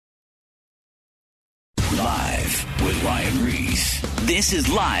Live with Ryan Reese. This is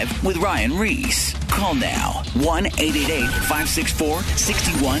Live with Ryan Reese. Call now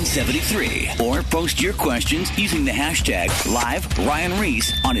 1-888-564-6173 or post your questions using the hashtag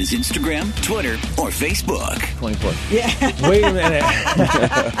 #LiveRyanReese on his Instagram, Twitter, or Facebook. 24. Yeah. Wait a minute.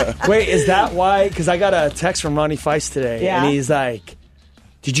 Wait, is that why? Because I got a text from Ronnie Feist today, Yeah. and he's like,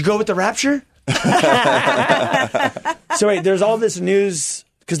 "Did you go with the rapture?" So wait, there's all this news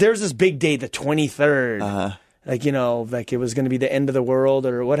because there's this big day, the 23rd. Like, you know, like it was going to be the end of the world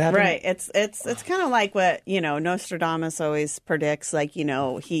or what happened? Right. It's kind of like what, you know, Nostradamus always predicts, like, you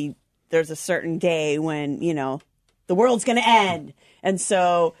know, there's a certain day when, you know, the world's going to end. And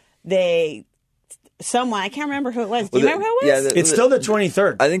so someone, I can't remember who it was. Do you remember who it was? Yeah, It's still the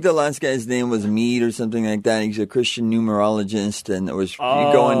 23rd. I think the last guy's name was Mead or something like that. He's a Christian numerologist, and it was you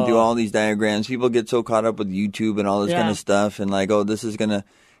go and do all these diagrams. People get so caught up with YouTube and all this kind of stuff, and like, oh, this is gonna.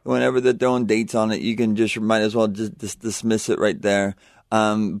 Whenever they're throwing dates on it, you can just might as well just dismiss it right there.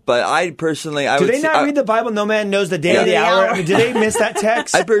 But I personally, Do they not read the Bible? No man knows the day or the hour. I mean, did they miss that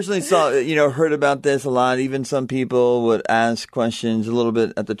text? I personally heard about this a lot. Even some people would ask questions a little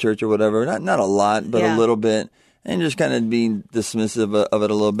bit at the church or whatever. Not a lot, but a little bit, and just kind of being dismissive of it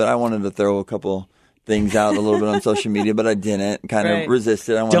a little bit. I wanted to throw a couple things out a little bit on social media, but I didn't. Kind of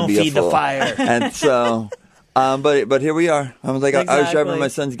resisted. I want to be Don't feed the fire. And so. But here we are. I was like, Exactly. I was driving my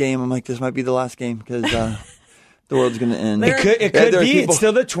son's game. I'm like, this might be the last game because the world's going to end. It could be. It's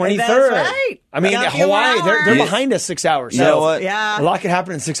still the 23rd. That's right. I mean, Got a few Hawaii, more they're hours. behind us 6 hours. You know what? Yeah. A lot could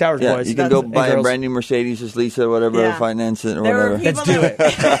happen in 6 hours, Yeah, boys. you can go And buy a girls. brand new Mercedes, just lease it or whatever, Yeah. finance it or There were whatever. people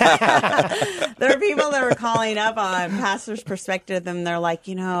Let's do it. There are people that were calling up on Pastor's Perspective, and they're like,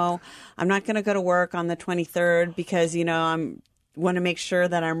 you know, I'm not going to go to work on the 23rd because, you know, want to make sure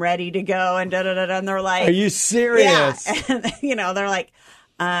that I'm ready to go and da-da-da-da. And they're like, Are you serious? Yeah. And, you know, they're like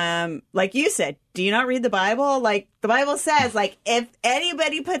you said, do you not read the Bible? Like, the Bible says, like, if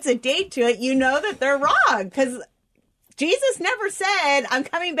anybody puts a date to it, you know that they're wrong. Because Jesus never said, I'm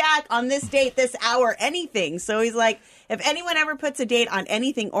coming back on this date, this hour, anything. So he's like, if anyone ever puts a date on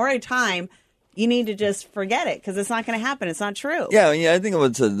anything or a time, you need to just forget it because it's not going to happen. It's not true. Yeah, I think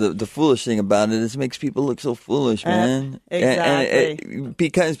what's the foolish thing about it is it makes people look so foolish, man. Exactly. And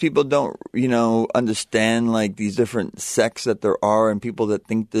because people don't, understand like these different sects that there are and people that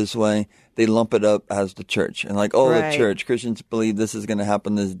think this way, they lump it up as the church and like, Right. the church. Christians believe this is going to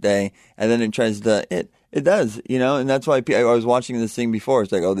happen this day, and then it tries to It does, and that's why I was watching this thing before.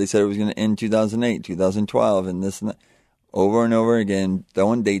 It's like, they said it was going to end 2008, 2012, and this and that. Over and over again,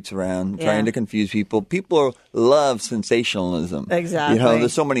 throwing dates around, trying to confuse people. People love sensationalism. Exactly.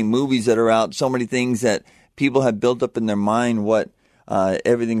 There's so many movies that are out, so many things that people have built up in their mind what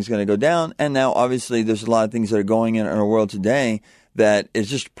everything's going to go down. And now, obviously, there's a lot of things that are going in our world today that is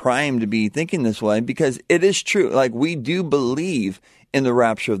just primed to be thinking this way because it is true. Like, we do believe in the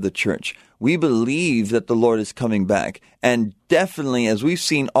rapture of the church. We believe that the Lord is coming back. And definitely, as we've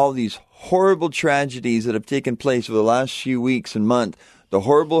seen all these horrible tragedies that have taken place over the last few weeks and months, the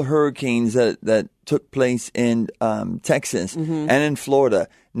horrible hurricanes that took place in Texas and in Florida.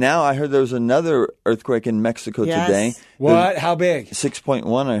 Now I heard there was another earthquake in Mexico today. What? How big?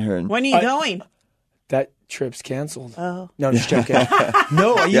 6.1 I heard. When are you going? That trip's canceled. Oh. No, just joking.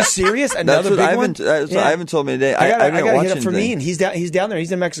 No, are you serious? Another big one? Ivan told me today. I didn't gotta watch hit up for anything. me, and he's down there.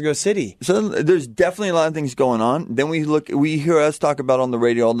 He's in Mexico City. So there's definitely a lot of things going on. Then we hear us talk about on the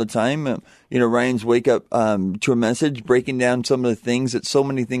radio all the time. Ryan's wake up to a message, breaking down some of the things that so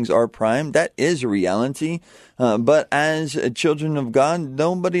many things are primed. That is a reality. But as children of God,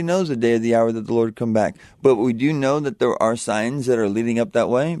 nobody knows the day or the hour that the Lord will come back. But we do know that there are signs that are leading up that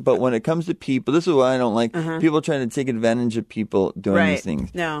way. But when it comes to people, this is what I don't like. People trying to take advantage of people doing these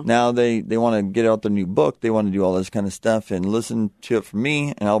things. No. Now they want to get out their new book. They want to do all this kind of stuff and listen to it from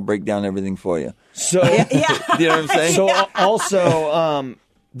me, and I'll break down everything for you. So, Yeah. You know what I'm saying? so also,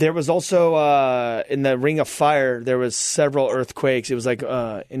 there was also in the Ring of Fire, there was several earthquakes. It was like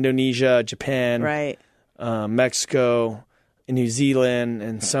Indonesia, Japan, Right. Mexico, New Zealand,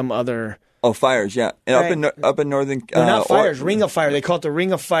 and some other. Oh, fires, yeah. And Right. up in northern. They're not fires. Ring of Fire. They call it the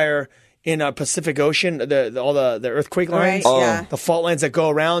Ring of Fire in Pacific Ocean. All the earthquake lines, Right, yeah. the fault lines that go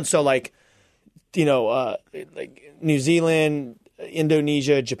around. So like New Zealand,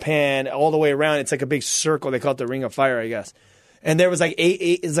 Indonesia, Japan, all the way around. It's like a big circle. They call it the Ring of Fire, I guess. And there was like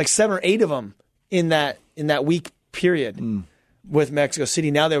it's like 7 or 8 of them in that week period with Mexico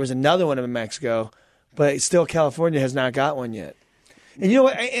City. Now there was another one in Mexico, but still California has not got one yet. And you know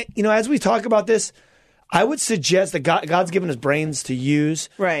what? As we talk about this, I would suggest that God's given us brains to use.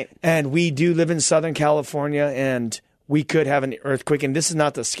 Right. And we do live in Southern California, and we could have an earthquake. And this is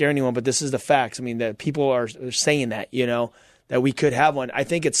not to scare anyone, but this is the facts. I mean, that people are saying that, that we could have one. I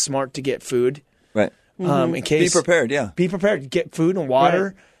think it's smart to get food. Right. In case Be prepared, yeah. Be prepared. Get food and water.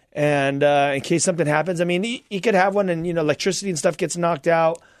 Right. And in case something happens, I mean, you could have one and, electricity and stuff gets knocked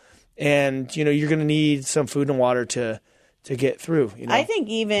out. And, you're going to need some food and water to get through. I think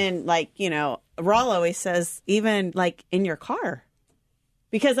even Raul always says, even like in your car.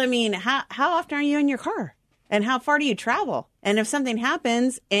 Because, I mean, how often are you in your car? And how far do you travel? And if something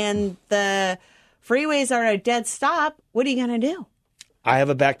happens and the freeways are a dead stop, what are you going to do? I have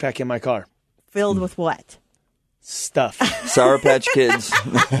a backpack in my car. Filled with what? Stuff. Sour Patch Kids.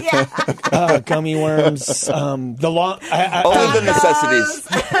 Gummy worms. Only the necessities.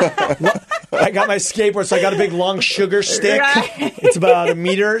 I got my skateboard, so I got a big long sugar stick. Right. It's about 1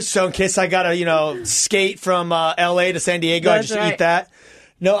 meter. So in case I got to, skate from L.A. to San Diego, I just eat that.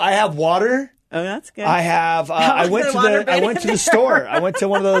 No, I have water. Oh, that's good. I have. I went to the store. I went to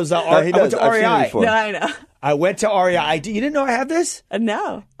one of those. I went to REI. before. No, I know. I went to REI. You didn't know I have this?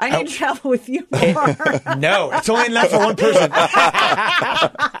 No. I need to travel with you more. No, it's only enough for one person. I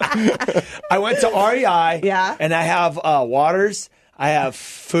went to REI. Yeah. And I have waters. I have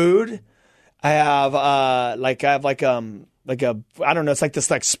food. I have I don't know, it's like this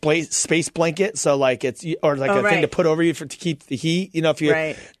space blanket, so like it's or like a thing to put over you to keep the heat. If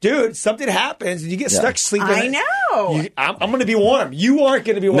you dude, something happens and you get stuck sleeping. I know. I'm going to be warm. You aren't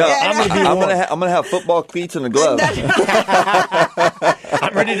going to be warm. No, I'm going to be I'm warm. gonna have football cleats and a glove.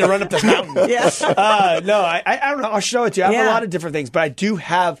 I'm ready to run up this mountain. Yes. No, I don't know. I'll show it to you. I have a lot of different things, but I do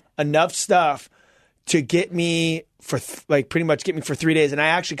have enough stuff to get me for pretty much get me for 3 days. And I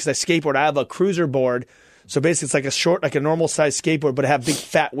actually, because I skateboard, I have a cruiser board. So basically, it's like a normal size skateboard, but I have big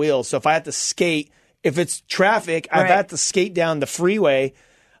fat wheels. So if I have to skate, if it's traffic, I've had to skate down the freeway.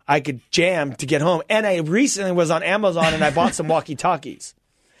 I could jam to get home. And I recently was on Amazon and I bought some walkie-talkies.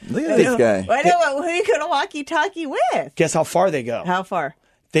 Look at this guy. I know, who are you going to walkie-talkie with? Guess how far they go? How far?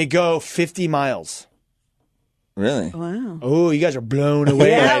 They go 50 miles. Really? Wow. Oh, you guys are blown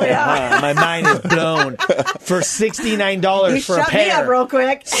away right now. Huh? My mind is blown. For $69 for a pair. Shut me up real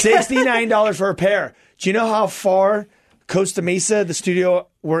quick. $69 for a pair. Do you know how far Costa Mesa, the studio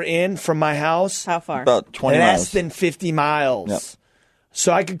we're in, from my house? How far? About 20 Less miles. than 50 miles. Yep.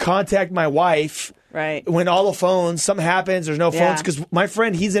 So I could contact my wife. Right. When all the phones, something happens, there's no Yeah. phones. Because my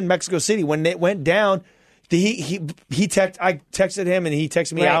friend, he's in Mexico City. When it went down, I texted him and he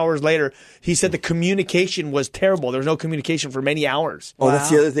texted me hours later. He said the communication was terrible. There was no communication for many hours. Oh, that's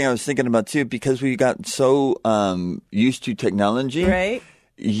the other thing I was thinking about too, because we got so used to technology. Right.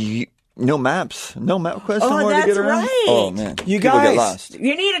 No maps. No map quest Oh, somewhere to that's get around. right. Oh, man. You People guys- get lost.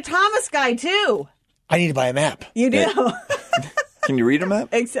 You need a Thomas guide, too. I need to buy a map. You do. Can you read a map?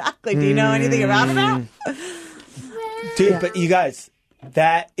 Exactly. Do you know anything about a map? Dude, but you guys,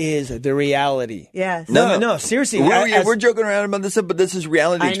 that is the reality. Yes. No, seriously. We're joking around about this, but this is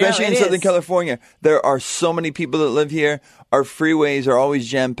reality, I know, especially in it Southern is. California. There are so many people that live here. Our freeways are always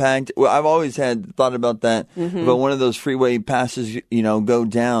jam-packed. Well, I've always thought about that. Mm-hmm. But one of those freeway passes, go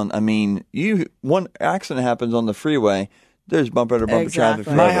down. I mean, one accident happens on the freeway, there's bumper to bumper Exactly.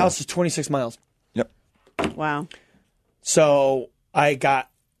 traffic. My forever. house is 26 miles. Yep. Wow. So I got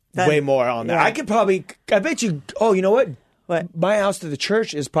way more on that. yeah. I bet you, you know what? What? My house to the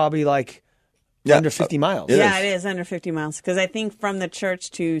church is probably like Yeah. under 50 miles. It Yeah, is. it is under 50 miles. Because I think from the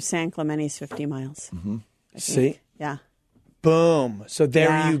church to San Clemente is 50 miles. Mm-hmm. See? Yeah. Boom. So there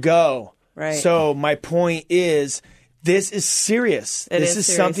Yeah. you go. Right. So my point is, this is serious. This is is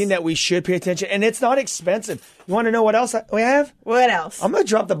serious. something that we should pay attention. And it's not expensive. You want to know what else we have? What else? I'm going to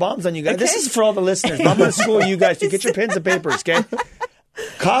drop the bombs on you guys. This Okay. is for all the listeners. But I'm going to school you guys to get your pens and papers, okay?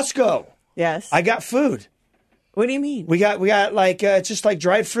 Costco. Yes. I got food. What do you mean? We got like it's just like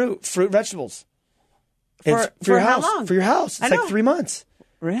dried fruit, vegetables. It's for for your how house. long? For your house. I It's like know. 3 months.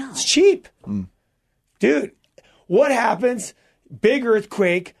 Really? It's cheap. Dude, what happens? Big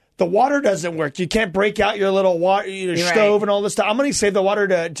earthquake. The water doesn't work. You can't break out your little water, your You're stove right. and all this stuff. I'm going to save the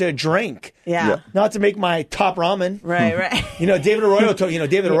water to drink. Yeah. Not to make my top ramen. Right, right. David Arroyo told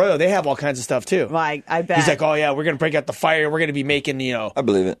David Arroyo, they have all kinds of stuff too. Well, I bet. He's like, oh yeah, we're going to break out the fire. We're going to be making, I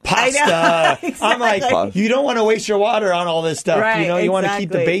believe it. pasta. Exactly. I'm like, you don't want to waste your water on all this stuff. Right, You want to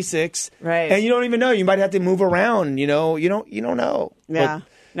keep the exactly. basics. Right. And you don't even know. You might have to move around. You don't know. Yeah. But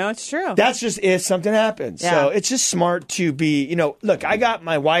No, it's true. that's just if something happens. Yeah. So it's just smart to be, look, I got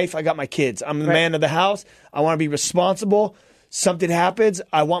my wife, I got my kids. I'm the Right. man of the house. I want to be responsible. Something happens,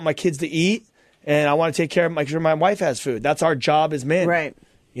 I want my kids to eat, and I want to take care of make sure my wife has food. That's our job as men. Right.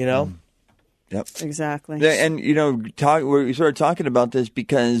 Yep. Exactly. Yeah, and we started talking about this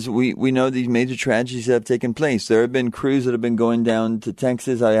because we know these major tragedies that have taken place. There have been crews that have been going down to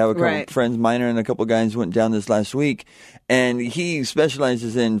Texas. I have a couple Right. friends, Miner, and a couple guys went down this last week, and he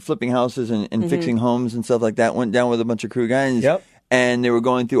specializes in flipping houses and fixing homes and stuff like that. Went down with a bunch of crew guys. Yep. And they were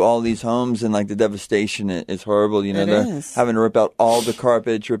going through all these homes, and like the devastation is horrible. You know, they're is. having to rip out all the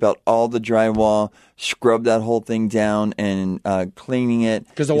carpets, rip out all the drywall, scrub that whole thing down, and cleaning it.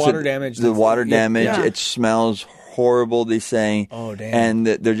 Because the water damage. The water damage. Yeah. It smells horrible, they say. Oh, damn. And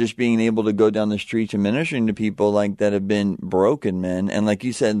that they're just being able to go down the streets and ministering to people like that have been broken, man. And like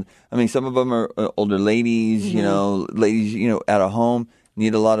you said, I mean, some of them are older ladies, ladies, at a home,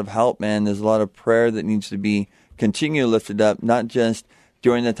 need a lot of help, man. There's a lot of prayer that needs to be continue lifted up, not just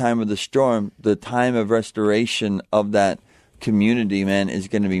during the time of the storm, the time of restoration of that community, man, is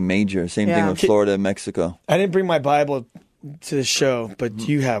going to be major. Same thing with Florida and Mexico. I didn't bring my Bible to the show, but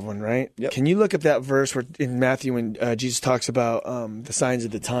you have one, right? Yep. Can you look up that verse where in Matthew when Jesus talks about the signs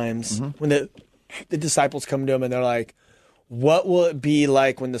of the times? When the disciples come to him and they're like, what will it be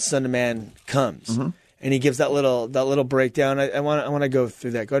like when the Son of Man comes? And he gives that little breakdown. I want to go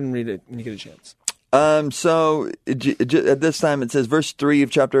through that. Go ahead and read it when you get a chance. So at this time it says, verse 3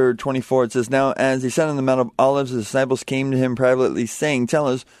 of chapter 24, it says, Now as he sat on the Mount of Olives, the disciples came to him privately, saying, Tell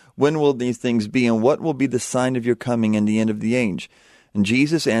us, when will these things be, and what will be the sign of your coming and the end of the age? And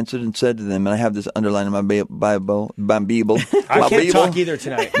Jesus answered and said to them, and I have this underlined in my Bible. I can't talk either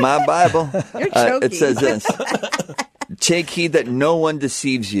tonight. My Bible. You're choking. It says this. Take heed that no one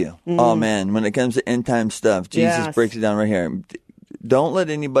deceives you. Oh, man, when it comes to end time stuff, Jesus breaks it down right here. Don't let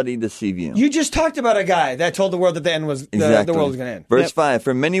anybody deceive you. You just talked about a guy that told the world that the world was going to end. Verse 5,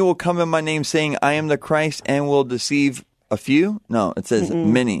 For many will come in my name saying, I am the Christ, and will deceive a few? No, it says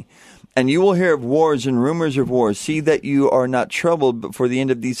many. And you will hear of wars and rumors of wars. See that you are not troubled, but for the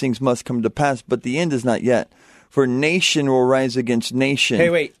end of these things must come to pass. But the end is not yet. For nation will rise against nation. Hey,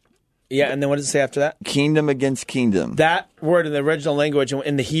 wait. Yeah, and then what does it say after that? Kingdom against kingdom. That word in the original language,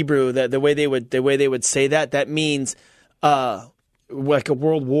 in the Hebrew, the way they would say that means like a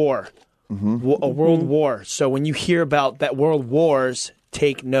world war, a world war. So when you hear about that world wars,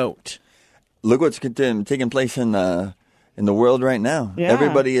 take note. Look what's taking place in the world right now. Yeah.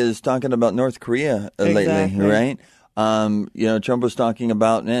 Everybody is talking about North Korea lately, right? Trump was talking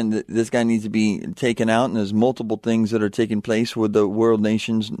about, man, this guy needs to be taken out, and there's multiple things that are taking place with the world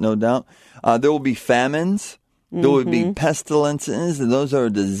nations, no doubt. There will be famines. There will be pestilences, and those are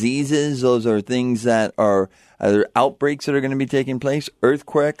diseases. Those are things that are either outbreaks that are going to be taking place,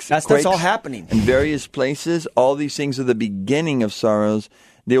 earthquakes. That's all happening. In various places. All these things are the beginning of sorrows.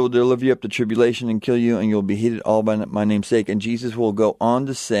 They will deliver you up to tribulation and kill you, and you'll be hated all by my name's sake. And Jesus will go on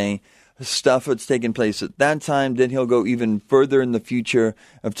to say stuff that's taking place at that time. Then he'll go even further in the future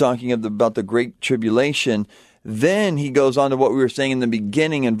of talking about the great tribulation. Then he goes on to what we were saying in the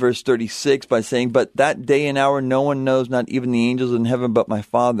beginning in verse 36 by saying, But that day and hour no one knows, not even the angels in heaven, but my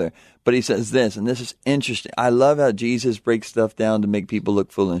Father. But he says this, and this is interesting. I love how Jesus breaks stuff down to make people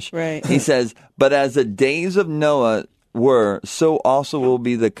look foolish. Right. He says, But as the days of Noah were, so also will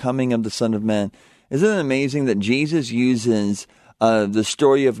be the coming of the Son of Man. Isn't it amazing that Jesus uses the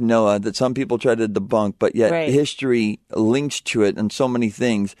story of Noah that some people try to debunk, but yet history links to it and so many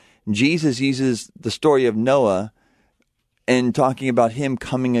things. Jesus uses the story of Noah and talking about him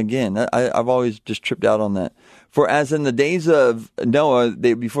coming again. I've always just tripped out on that. For as in the days of Noah,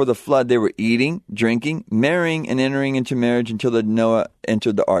 before the flood, they were eating, drinking, marrying, and entering into marriage until Noah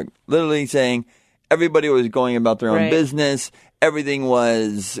entered the ark. Literally saying everybody was going about their own business. Everything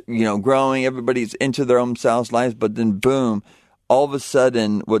was, growing. Everybody's into their own selves lives. But then, boom, all of a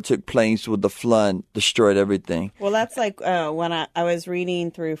sudden, what took place with the flood destroyed everything. Well, that's like when I was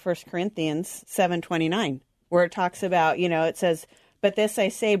reading through 1 Corinthians 7:29, where it talks about, it says, But this I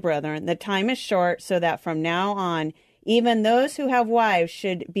say, brethren, the time is short, so that from now on, even those who have wives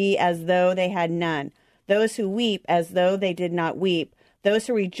should be as though they had none, those who weep as though they did not weep, those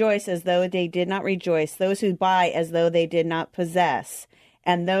who rejoice as though they did not rejoice, those who buy as though they did not possess,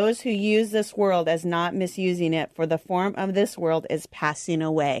 and those who use this world as not misusing it, for the form of this world is passing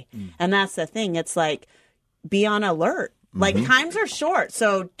away. And that's the thing. It's like, be on alert. Like, times are short,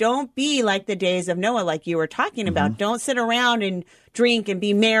 so don't be like the days of Noah, like you were talking about. Don't sit around and drink and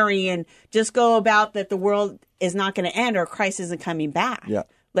be merry and just go about that the world is not going to end or Christ isn't coming back. Yeah.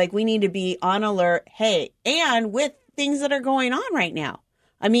 Like, we need to be on alert. Hey, and with things that are going on right now.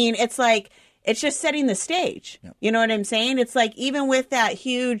 I mean, it's like, it's just setting the stage. Yep. You know what I'm saying? It's like, even with that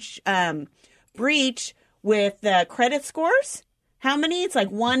huge breach with the credit scores, how many? It's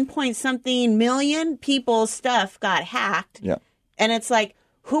like 1 point something million people's stuff got hacked. Yeah. And it's like,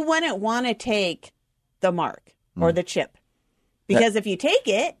 who wouldn't want to take the mark or the chip? Because if you take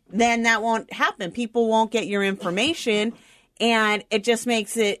it, then that won't happen. People won't get your information, and it just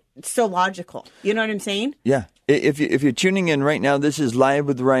makes it so logical. You know what I'm saying? Yeah. If you're tuning in right now, this is Live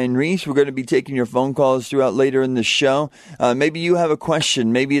with Ryan Reese. We're going to be taking your phone calls throughout later in the show. Maybe you have a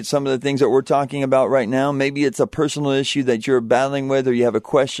question. Maybe it's some of the things that we're talking about right now. Maybe it's a personal issue that you're battling with, or you have a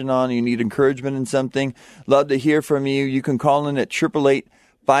question on, you need encouragement in something. Love to hear from you. You can call in at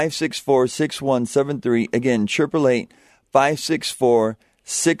 888-564-6173. Again,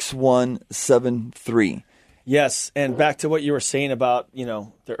 888-564-6173. Yes, and back to what you were saying about,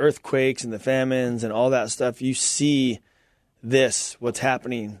 the earthquakes and the famines and all that stuff. You see what's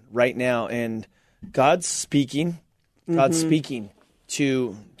happening right now, and God's speaking. God's speaking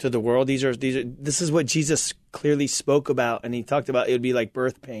to the world. This is what Jesus clearly spoke about, and he talked about it would be like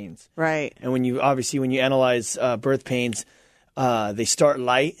birth pains. Right. And when you analyze birth pains, they start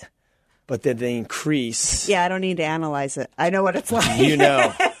light, but then they increase. Yeah, I don't need to analyze it. I know what it's like. You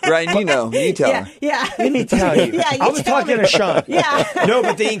know. Ryan, you know. You tell her. Yeah. Let me tell you. Yeah, I was talking to Sean. Yeah. No,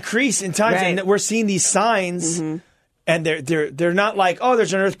 but they increase in times, Right. and we're seeing these signs, and they're not like, oh,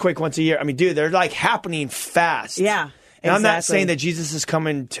 there's an earthquake once a year. I mean, dude, they're like happening fast. Yeah. And I'm not exactly. saying that Jesus is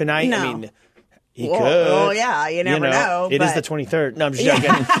coming tonight. No. I mean, he Well, could. oh, yeah, you never know, It is but- the 23rd. No, I'm just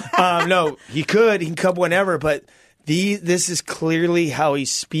joking. No, he could. He can come whenever, but this is clearly how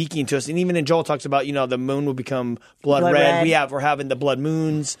he's speaking to us. And even in Joel talks about, the moon will become blood red. red. We're having the blood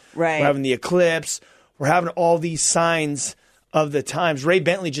moons. Right. We're having the eclipse. We're having all these signs of the times. Ray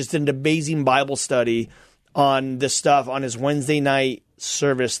Bentley just did an amazing Bible study on this stuff on his Wednesday night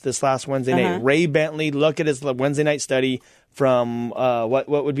service this last Wednesday night. Ray Bentley, look at his Wednesday night study from what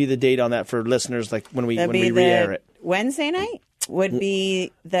would be the date on that for listeners, like when we re-air it? Wednesday night would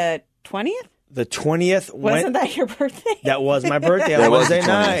be the 20th? The 20th. Wasn't that your birthday? That was my birthday on That was Wednesday the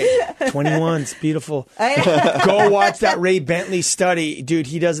 20th. night. 21. It's beautiful. Go watch that Ray Bentley study. Dude,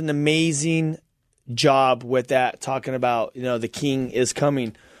 he does an amazing job with that, talking about, the king is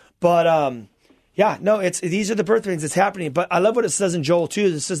coming. But, these are the birth pains that's happening. But I love what it says in Joel 2.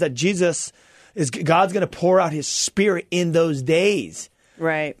 It says that God's going to pour out his spirit in those days.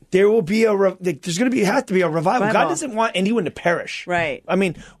 Right. There will be have to be a revival. God Bible. doesn't want anyone to perish. Right. I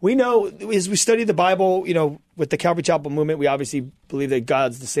mean, we know as we study the Bible, with the Calvary Chapel movement, we obviously believe that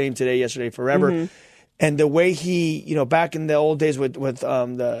God's the same today, yesterday, forever. And the way he, back in the old days with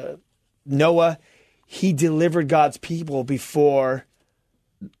the Noah, he delivered God's people before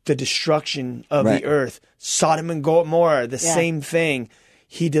the destruction of Right. the earth. Sodom and Gomorrah, the same thing.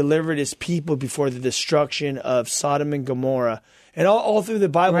 He delivered his people before the destruction of Sodom and Gomorrah. And all through the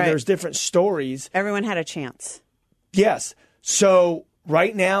Bible, Right. there's different stories. Everyone had a chance. Yes. So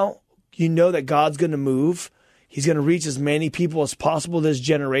right now, that God's going to move. He's going to reach as many people as possible this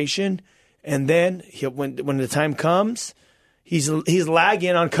generation. And then when the time comes, he's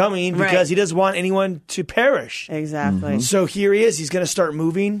lagging on coming because Right. he doesn't want anyone to perish. Exactly. So here he is. He's going to start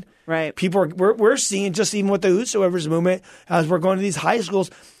moving. Right. People we're seeing, just even with the Whosoever's movement, as we're going to these high schools,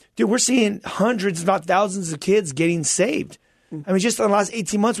 dude, we're seeing hundreds, if not thousands of kids getting saved. I mean, just in the last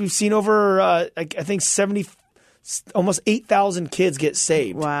 18 months, we've seen over, I think, almost 8,000 kids get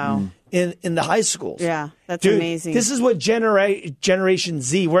saved. Wow. In the high schools. Yeah, that's Dude, amazing. This is what Generation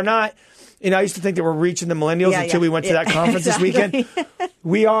Z, we're not, I used to think that we're reaching the millennials until we went to that conference this weekend.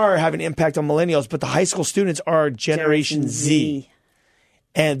 We are having an impact on millennials, but the high school students are Generation Z.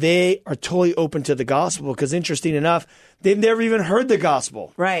 And they are totally open to the gospel because, interesting enough, they've never even heard the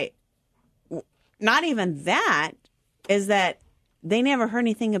gospel. Right. Not even that, is that they never heard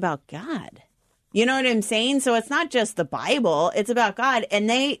anything about God. You know what I'm saying? So it's not just the Bible, it's about God. And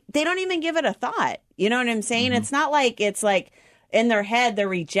they don't even give it a thought. You know what I'm saying? It's not like it's like in their head they're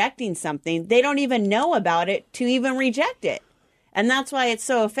rejecting something. They don't even know about it to even reject it. And that's why it's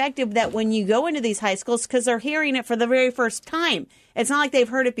so effective that when you go into these high schools, because they're hearing it for the very first time. It's not like they've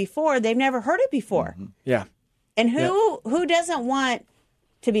heard it before. They've never heard it before. Yeah. And who doesn't want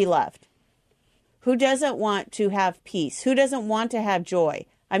to be loved? Who doesn't want to have peace? Who doesn't want to have joy?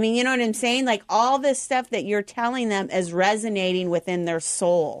 I mean, you know what I'm saying? Like all this stuff that you're telling them is resonating within their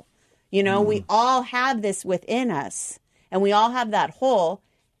soul. You know, we all have this within us and we all have that hole.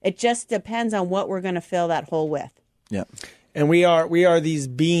 It just depends on what we're going to fill that hole with. Yeah. And we are these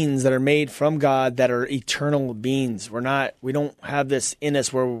beings that are made from God that are eternal beings. We don't have this in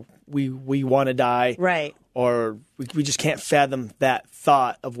us where we want to die. Right. Or we just can't fathom that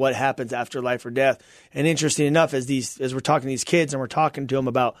thought of what happens after life or death. And interesting enough, as we're talking to these kids and we're talking to them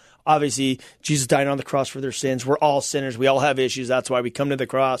about, obviously, Jesus died on the cross for their sins. We're all sinners. We all have issues. That's why we come to the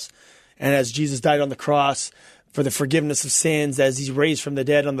cross. And as Jesus died on the cross, for the forgiveness of sins, as he's raised from the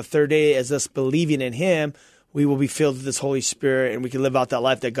dead on the third day, as us believing in him, we will be filled with this Holy Spirit, and we can live out that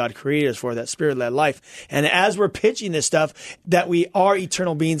life that God created us for, that Spirit-led life. And as we're pitching this stuff, that we are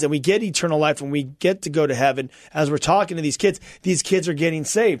eternal beings and we get eternal life and we get to go to heaven, as we're talking to these kids are getting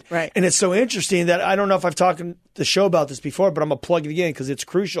saved. Right. And it's so interesting that I don't know if I've talked on the show about this before, but I'm going to plug it again because it's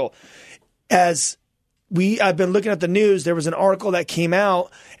crucial. I've been looking at the news. There was an article that came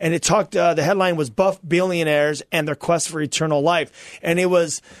out, and it talked. The headline was "Buff Billionaires and Their Quest for Eternal Life," and it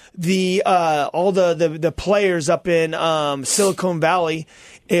was all the players up in Silicon Valley.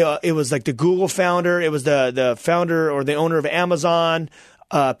 It was like the Google founder. It was the founder or the owner of Amazon,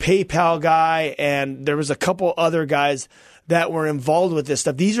 PayPal guy, and there was a couple other guys that were involved with this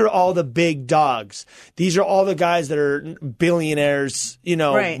stuff. These are all the big dogs. These are all the guys that are billionaires,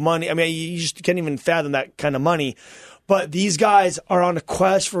 Right. money. I mean, you just can't even fathom that kind of money. But these guys are on a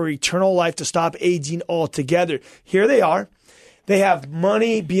quest for eternal life to stop aging altogether. Here they are. They have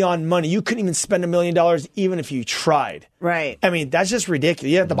money beyond money. You couldn't even spend $1 million even if you tried. Right. I mean, that's just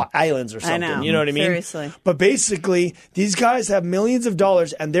ridiculous. You have to buy islands or something. know. You know what I mean? Seriously. But basically, these guys have millions of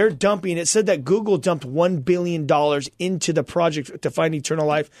dollars, and they're dumping. It said that Google dumped $1 billion into the project to find eternal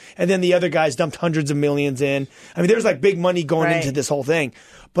life, and then the other guys dumped hundreds of millions in. I mean, there's like big money going Right. into this whole thing.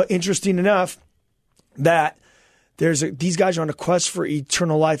 But interesting enough that these guys are on a quest for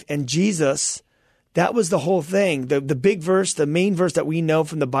eternal life, and Jesus. That was the whole thing. The big verse, the main verse that we know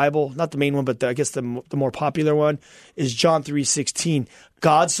from the Bible, not the main one, but I guess the more popular one, is John 3:16.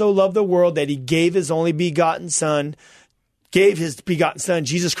 God so loved the world that he gave his begotten Son,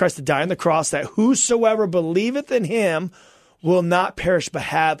 Jesus Christ, to die on the cross, that whosoever believeth in him will not perish but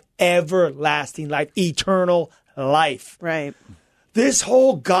have everlasting life, eternal life. Right. This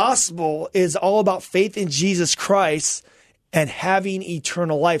whole gospel is all about faith in Jesus Christ and having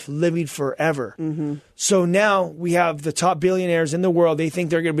eternal life, living forever. Mm-hmm. So now we have the top billionaires in the world. They think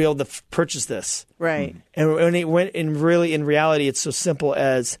they're going to be able to purchase this. Right. And when it went in reality, it's so simple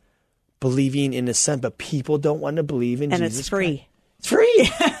as believing in the Son. But people don't want to believe in And Jesus it's free. Christ. It's free.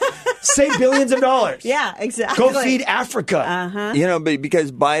 Save billions of dollars. Yeah, exactly. Go feed Africa. But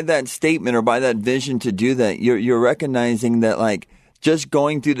because by that statement or by that vision to do that, you're recognizing that like just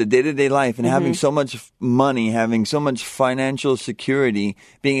going through the day-to-day life and having so much money, having so much financial security,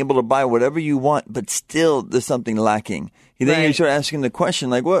 being able to buy whatever you want, but still there's something lacking. And then you Right. start asking the question,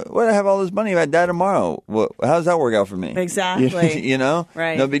 like, what I have all this money if I die tomorrow? How does that work out for me? Exactly. You know?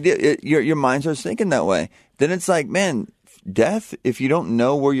 Right. No big deal. Your mind starts thinking that way. Then it's like, man, death, if you don't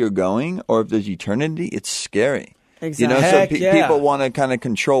know where you're going or if there's eternity, it's scary. Exactly. You know, Heck so yeah. people want to kind of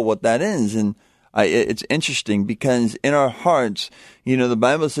control what that is. And it's interesting because in our hearts, the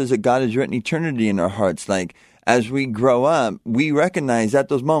Bible says that God has written eternity in our hearts. Like, as we grow up, we recognize at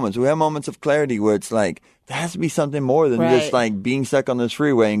those moments, we have moments of clarity where it's like, there has to be something more than just Right. like being stuck on this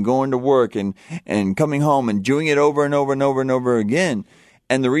freeway and going to work and coming home and doing it over and over and over and over again.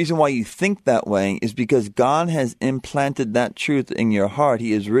 And the reason why you think that way is because God has implanted that truth in your heart.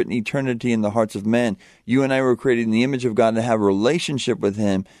 He has written eternity in the hearts of men. You and I were created in the image of God to have a relationship with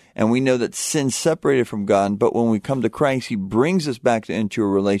him. And we know that sin separated from God. But when we come to Christ, he brings us back into a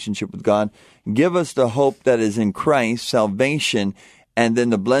relationship with God. Give us the hope that is in Christ, salvation, and then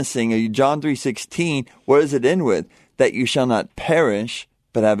the blessing. John 3:16, what does it end with? That you shall not perish,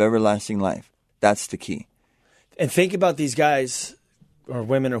 but have everlasting life. That's the key. And think about these guys or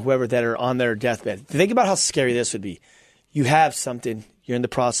women or whoever that are on their deathbed. Think about how scary this would be. You have something, you're in the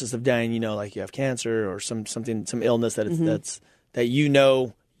process of dying, like you have cancer or some illness that that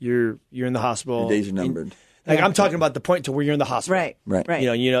you're in the hospital. Your days are numbered. I'm talking about the point to where you're in the hospital. Right. Right. Right.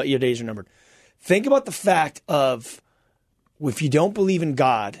 Your days are numbered. Think about the fact of if you don't believe in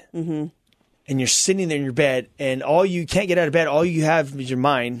God and you're sitting there in your bed and you can't get out of bed, all you have is your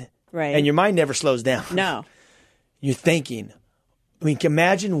mind. Right. And your mind never slows down. No. You're thinking. I mean,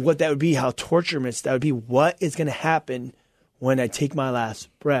 imagine what that would be, how torturous that would be. What is going to happen when I take my last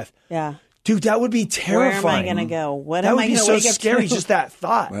breath? Yeah. Dude, that would be terrifying. Where am I going to go? What That am would I be going to so wake up scary, to? just that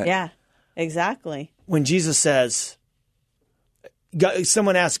thought. Right. Yeah. Exactly. When Jesus says,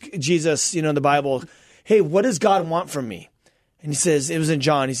 someone asked Jesus, in the Bible, hey, what does God want from me? And he says, it was in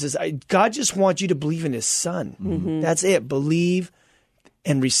John, he says, God just wants you to believe in his Son. Mm-hmm. That's it. Believe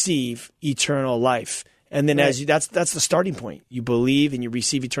and receive eternal life. And then that's the starting point. You believe and you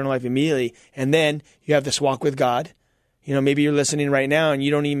receive eternal life immediately. And then you have this walk with God. Maybe you're listening right now and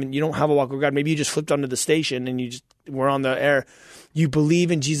you don't have a walk with God. Maybe you just flipped onto the station and we're on the air. You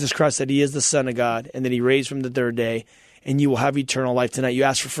believe in Jesus Christ, that he is the Son of God and that he raised from the third day, and you will have eternal life tonight. You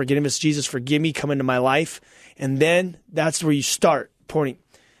ask for forgiveness. Jesus, forgive me, come into my life. And then that's where you start pointing.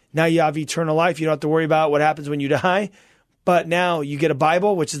 Now you have eternal life. You don't have to worry about what happens when you die. But now you get a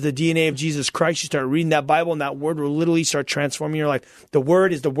Bible, which is the DNA of Jesus Christ. You start reading that Bible, and that word will literally start transforming your life. The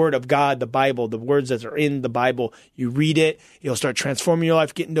word is the word of God, the Bible, the words that are in the Bible. You read it, it'll start transforming your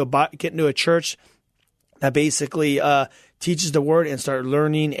life. Get into a church that basically teaches the word and start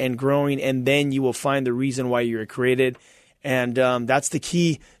learning and growing, and then you will find the reason why you were created. And that's the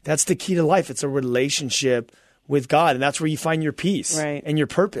key. That's the key to life. It's a relationship with God, and that's where you find your peace and your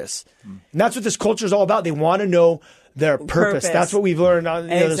purpose. And that's what this culture is all about. They want to know their purpose. That's what we've learned on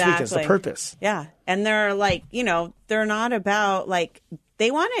this weekend. It's the purpose. Yeah. And they're like, they're not about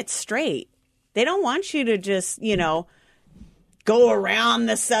they want it straight. They don't want you to just, go around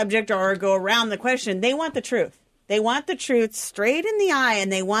the subject or go around the question. They want the truth. They want the truth straight in the eye,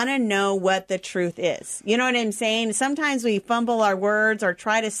 and they want to know what the truth is. You know what I'm saying? Sometimes we fumble our words or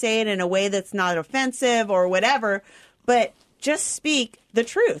try to say it in a way that's not offensive or whatever, but just speak the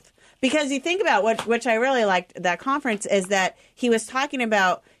truth. Because you think about which I really liked that conference, is that he was talking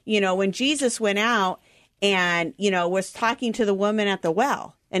about, when Jesus went out and, was talking to the woman at the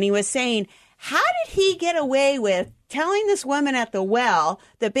well. And he was saying, how did he get away with telling this woman at the well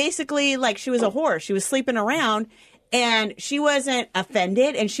that basically she was a whore? She was sleeping around and she wasn't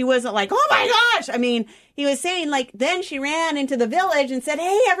offended and she wasn't like, oh my gosh. I mean, he was saying then she ran into the village and said,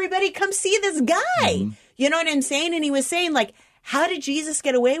 hey, everybody come see this guy. Mm-hmm. You know what I'm saying? And he was saying how did Jesus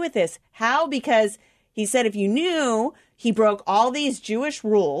get away with this? How? Because he said, if you knew, he broke all these Jewish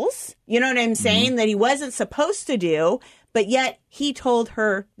rules, you know what I'm saying, that he wasn't supposed to do, but yet he told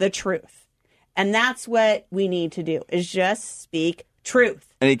her the truth. And that's what we need to do, is just speak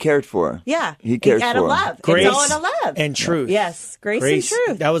truth. And he cared for her. Yeah. He cared out for of her. love. Grace it's all out of love. And truth. Yes. Grace and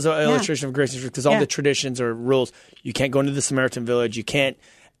truth. That was an illustration of grace and truth, because all the traditions or rules, you can't go into the Samaritan village. You can't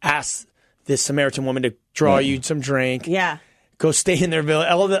ask this Samaritan woman to draw you some drink. Yeah. Go stay in their village.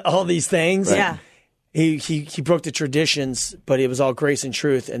 All these things. Right. Yeah. He broke the traditions, but it was all grace and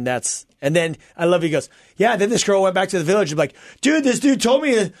truth. And then I love, he goes, yeah, then this girl went back to the village and be like, dude, this dude told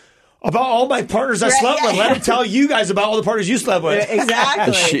me about all my partners I slept with. Let him tell you guys about all the partners you slept with.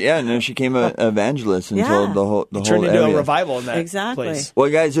 Exactly. She became an evangelist and told the whole turned into area. a revival in that place. Well,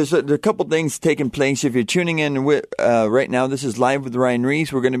 guys, there are a couple things taking place. If you're tuning in right now, this is Live with Ryan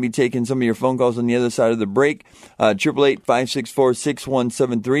Reese. We're going to be taking some of your phone calls on the other side of the break,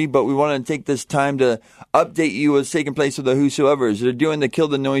 888-564-6173. But we want to take this time to update you what's taking place with the Whosoevers. They're doing the Kill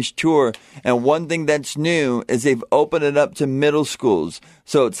the Noise tour, and one thing that's new is they've opened it up to middle schools.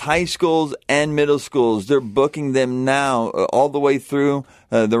 So it's high schools and middle schools. They're booking them now all the way through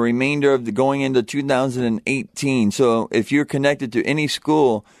the remainder of going into 2018. So if you're connected to any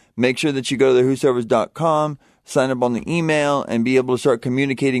school, make sure that you go to thewhosoevers.com, sign up on the email, and be able to start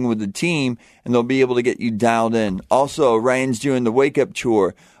communicating with the team, and they'll be able to get you dialed in. Also, Ryan's doing the Wake Up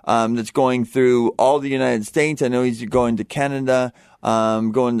Tour that's going through all the United States. I know he's going to Canada,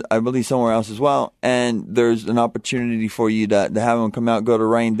 going, I believe, somewhere else as well. And there's an opportunity for you to have him come out. Go to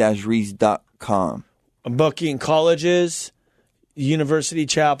ryan-reese.com. I'm booking colleges, university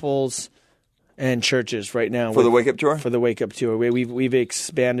chapels, and churches right now. For the Wake Up Tour? For the Wake Up Tour. We've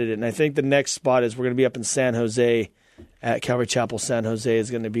expanded it. And I think the next spot is we're going to be up in San Jose at Calvary Chapel. San Jose is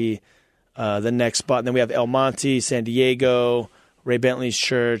going to be the next spot. And then we have El Monte, San Diego, Ray Bentley's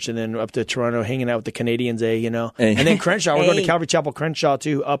church, and then up to Toronto, hanging out with the Canadians, Hey. And then Crenshaw. We're going to Calvary Chapel, Crenshaw,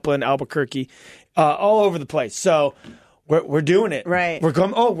 too, Upland, Albuquerque, all over the place. So we're doing it. Right. We're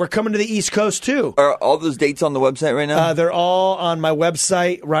coming to the East Coast, too. Are all those dates on the website right now? They're all on my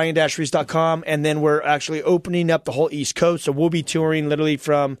website, ryan-reese.com, and then we're actually opening up the whole East Coast. So we'll be touring literally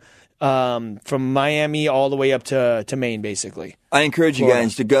from Miami all the way up to Maine, basically. I encourage you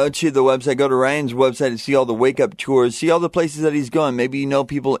guys to go to the website, go to Ryan's website to see all the Wake Up Tours, see all the places that he's going. Maybe you know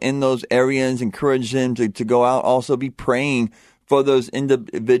people in those areas, encourage them to go out. Also be praying for those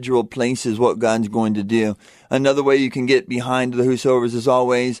individual places, what God's going to do. Another way you can get behind the Whosoevers, as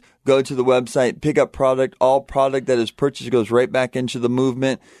always, go to the website, pick up product. All product that is purchased goes right back into the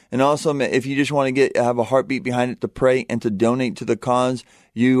movement. And also, if you just want to have a heartbeat behind it to pray and to donate to the cause,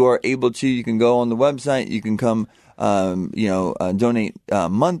 you are able to. You can go on the website. You can come, donate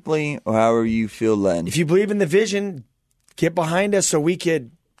monthly or however you feel led. If you believe in the vision, get behind us so we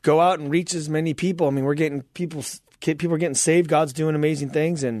could go out and reach as many people. I mean, we're getting people are getting saved. God's doing amazing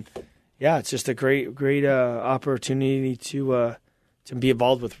things, and yeah, it's just a great opportunity to be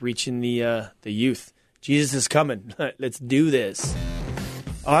involved with reaching the youth. Jesus is coming. Let's do this.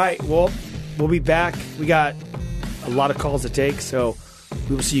 All right, well, we'll be back. We got a lot of calls to take, so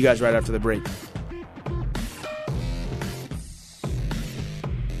we will see you guys right after the break.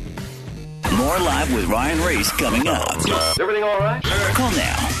 More Live with Ryan Reese coming up. Is everything all right? Call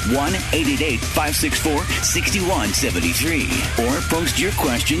now. 1-888-564-6173. Or post your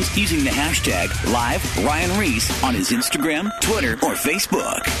questions using the hashtag #LiveRyanReese on his Instagram, Twitter, or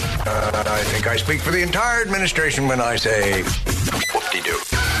Facebook. I think I speak for the entire administration when I say whoop-de-doo.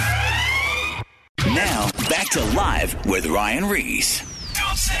 Now, back to Live with Ryan Reese.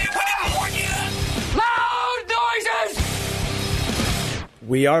 Don't say we didn't warn you. Loud noises!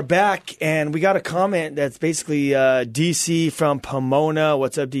 We are back, and we got a comment that's basically DC from Pomona.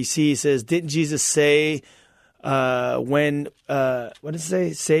 What's up, DC? Says, didn't Jesus say what did it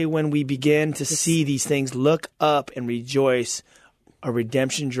say? Say when we begin to see these things, look up and rejoice. Our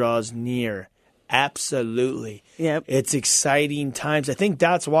redemption draws near. Absolutely. Yep. It's exciting times. I think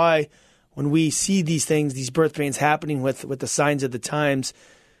that's why when we see these things, these birth pains happening with the signs of the times,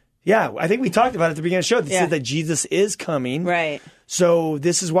 yeah, I think we talked about it at the beginning of the show. They said that Jesus is coming. Right. So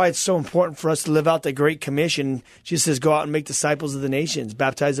this is why it's so important for us to live out the Great Commission. Jesus says, go out and make disciples of the nations,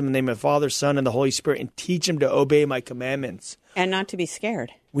 baptize them in the name of the Father, Son, and the Holy Spirit, and teach them to obey my commandments. And not to be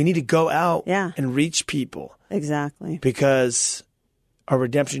scared. We need to go out Yeah. and reach people Exactly. because our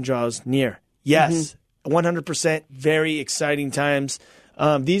redemption draws near. Yes, 100%, very exciting times.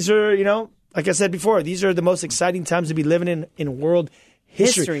 These are, like I said before, these are the most exciting times to be living in world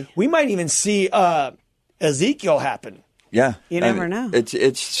history. We might even see Ezekiel happen. Yeah. You never know.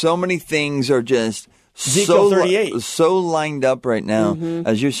 It's so many things are just Ezekiel 38. so lined up right now.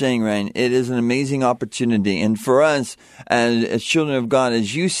 As you're saying, Ryan, it is an amazing opportunity. And for us as children of God,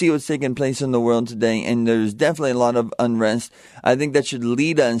 as you see what's taking place in the world today, and there's definitely a lot of unrest, I think that should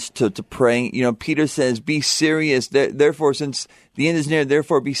lead us to pray. Peter says, be serious. Therefore, since the end is near,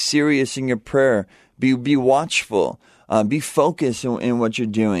 therefore be serious in your prayer. Be watchful. Be focused in what you're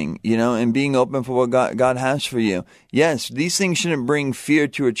doing, and being open for what God has for you. Yes, these things shouldn't bring fear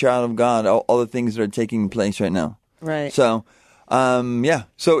to a child of God, all the things that are taking place right now. Right. So,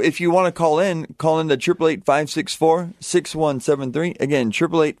 So if you want to call in to 888-564-6173. Again,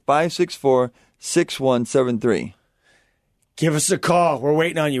 888-564-6173. Give us a call. We're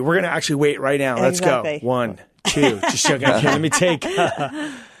waiting on you. We're going to actually wait right now. Exactly. Let's go. 1, 2. Just joking. Okay, let me take...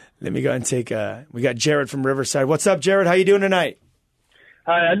 Let me go and take, we got Jared from Riverside. What's up, Jared? How you doing tonight?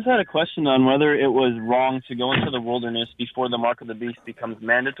 Hi, I just had a question on whether it was wrong to go into the wilderness before the mark of the beast becomes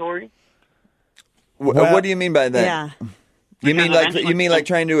mandatory. What do you mean by that? Yeah. You mean Because like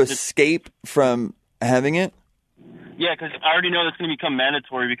trying to escape from having it? Yeah, because I already know that's going to become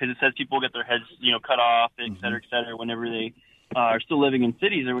mandatory because it says people get their heads, cut off, et cetera, whenever they are still living in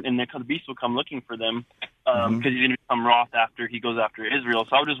cities, and the beast will come looking for them because he's going to become wroth after he goes after Israel.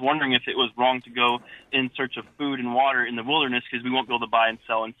 So I was just wondering if it was wrong to go in search of food and water in the wilderness because we won't be able to buy and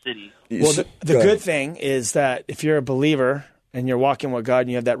sell in cities. Well, the good thing is that if you're a believer and you're walking with God and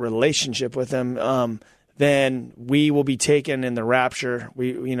you have that relationship with Him, then we will be taken in the rapture.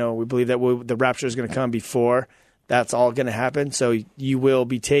 We believe that the rapture is going to come before that's all going to happen. So you will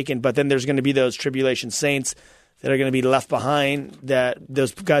be taken, but then there's going to be those tribulation saints that are going to be left behind, that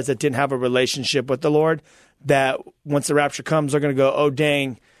those guys that didn't have a relationship with the Lord, that once the rapture comes, they're going to go, oh,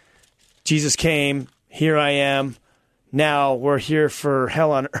 dang, Jesus came, here I am, now we're here for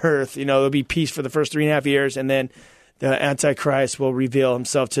hell on earth. There'll be peace for the first 3.5 years, and then the Antichrist will reveal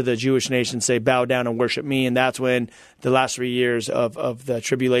himself to the Jewish nation, say, bow down and worship me, and that's when the last 3 years of the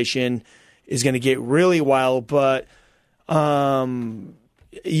tribulation is going to get really wild. But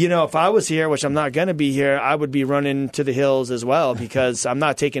if I was here, which I'm not going to be here, I would be running to the hills as well because I'm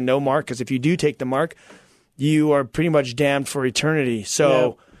not taking no mark. Because if you do take the mark, you are pretty much damned for eternity.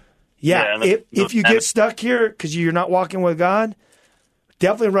 So, if you get stuck here because you're not walking with God,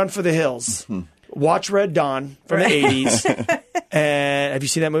 definitely run for the hills. Watch Red Dawn from the 80s. And have you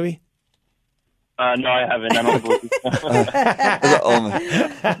seen that movie? No, I haven't. I don't believe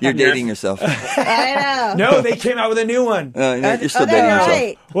You're dating yourself. I know. No, they came out with a new one. You're still dating yourself.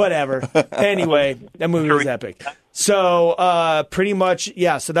 Right. Whatever. Anyway, that movie was epic. So pretty much,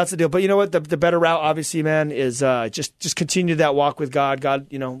 yeah. So that's the deal. But you know what? The better route, obviously, man, is just continue that walk with God.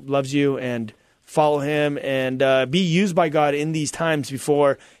 God, loves you, and follow Him, and be used by God in these times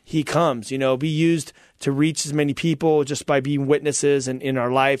before He comes. Be used to reach as many people just by being witnesses in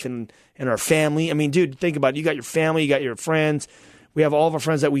our life and in our family. I mean, dude, think about it. You got your family, you got your friends. We have all of our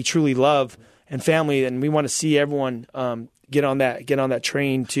friends that we truly love and family, and we want to see everyone get on that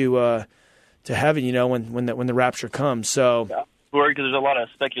train to heaven. When the rapture comes. So worried because there's a lot of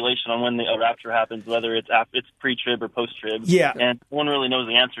speculation on when the rapture happens, whether it's pre-trib or post-trib. Yeah. And no one really knows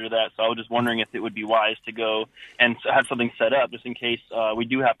the answer to that. So I was just wondering if it would be wise to go and have something set up just in case we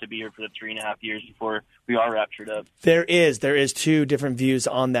do have to be here for the 3.5 years before we are raptured up. There is 2 different views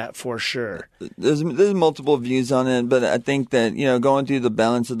on that for sure. There's multiple views on it, but I think that, going through the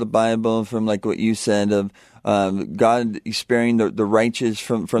balance of the Bible from like what you said of God sparing the righteous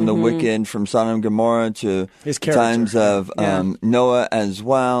from the wicked, from Sodom and Gomorrah to His character. times of Noah as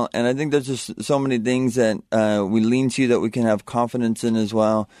well. And I think there's just so many things that we lean to that we can have confidence in as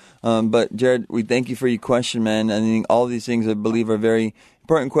well. But Jared, we thank you for your question, man. I think all these things I believe are very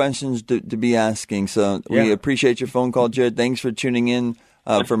important questions to be asking. So we appreciate your phone call, Jared. Thanks for tuning in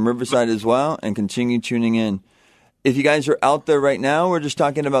from Riverside as well, and continue tuning in. If you guys are out there right now, we're just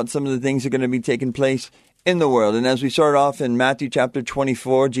talking about some of the things that are going to be taking place in the world. And as we start off in Matthew chapter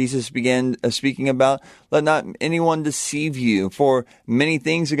 24, Jesus began speaking about, let not anyone deceive you, for many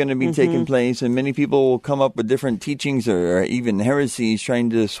things are going to be taking place, and many people will come up with different teachings or even heresies trying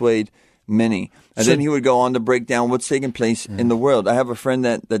to dissuade many. And then he would go on to break down what's taking place in the world. I have a friend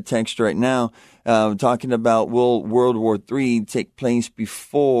that texts right now talking about, will World War III take place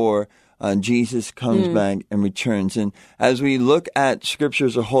before Jesus comes back and returns? And as we look at Scripture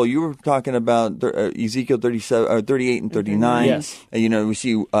as a whole, you were talking about Ezekiel 38 and 39. Yes. We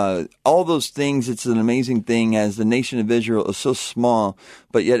see all those things. It's an amazing thing as the nation of Israel is so small,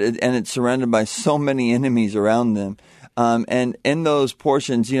 but yet it's surrounded by so many enemies around them. And in those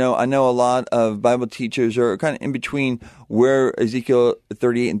portions, I know a lot of Bible teachers are kind of in between where Ezekiel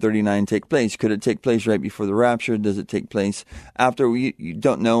 38 and 39 take place. Could it take place right before the rapture? Does it take place after? You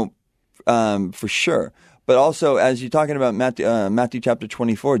don't know for sure. But also, as you're talking about Matthew chapter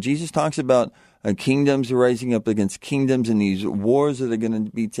 24, Jesus talks about kingdoms rising up against kingdoms and these wars that are going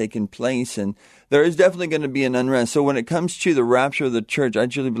to be taking place. And there is definitely going to be an unrest. So when it comes to the rapture of the church, I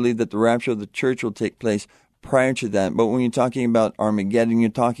truly believe that the rapture of the church will take place prior to that. But when you're talking about Armageddon,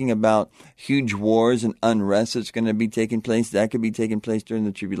 you're talking about huge wars and unrest that's going to be taking place. That could be taking place during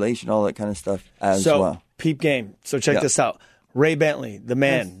the tribulation, all that kind of stuff as well. Peep game. So check this out. Ray Bentley, the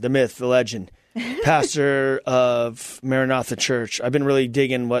man, the myth, the legend, pastor of Maranatha Church. I've been really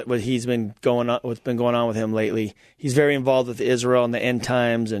digging what's been going on with him lately. He's very involved with Israel and the end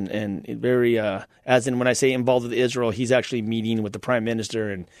times, and very as in when I say involved with Israel, he's actually meeting with the prime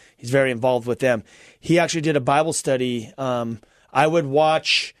minister, and he's very involved with them. He actually did a Bible study. I would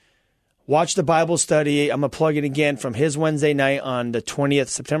watch the Bible study. I'm gonna plug it again from his Wednesday night on the 20th,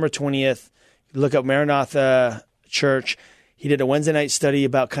 September 20th. Look up Maranatha Church. He did a Wednesday night study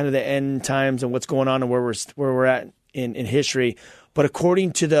about kind of the end times and what's going on and where we're at in history. But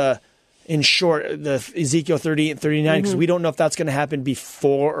according to in short, the Ezekiel 38 and 39, because we don't know if that's going to happen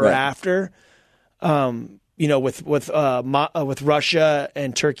before or after. With Russia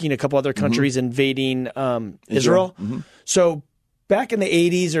and Turkey and a couple other countries invading Israel. So back in the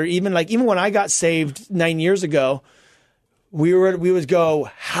 80s, or even when I got saved 9 years ago, we would go,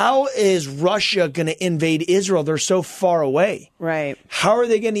 how is Russia going to invade Israel? They're so far away. Right. How are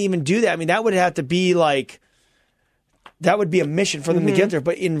they going to even do that? I mean, that would have to be that would be a mission for them to get there.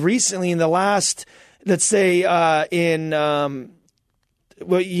 But recently in the last, let's say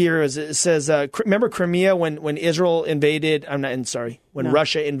what year is it? It says, remember Crimea when Israel invaded,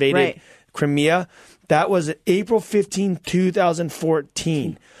 Russia invaded Crimea? That was April 15,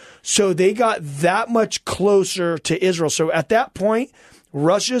 2014. So they got that much closer to Israel. So at that point,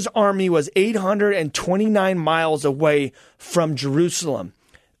 Russia's army was 829 miles away from Jerusalem.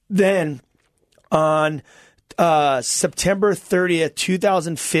 Then on September 30th,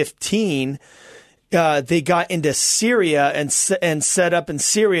 2015, they got into Syria and set up in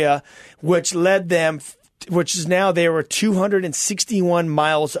Syria, which is now they were 261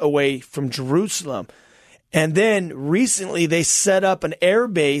 miles away from Jerusalem. And then recently they set up an air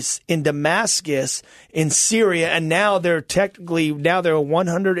base in Damascus in Syria, and now they're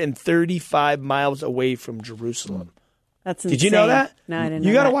 135 miles away from Jerusalem. That's insane. Did you know that? No, I didn't know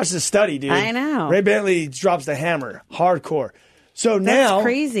You got to that. watch this study, dude. I know. Ray Bentley drops the hammer, hardcore. So now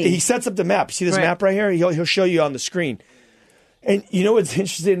crazy. He sets up the map. See this map right here? He'll show you on the screen. And you know what's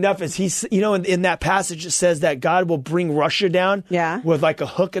interesting enough is in that passage it says that God will bring Russia down with like a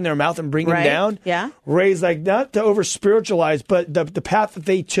hook in their mouth and bring them down. Yeah. Ray's like, not to over spiritualize, but the path that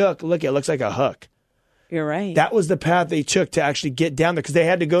they took, look, it looks like a hook. You're right. That was the path they took to actually get down there because they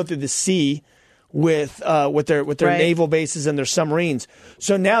had to go through the sea with their naval bases and their submarines.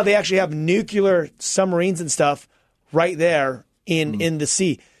 So now they actually have nuclear submarines and stuff right there in the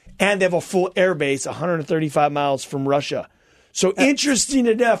sea. And they have a full air base 135 miles from Russia. So interesting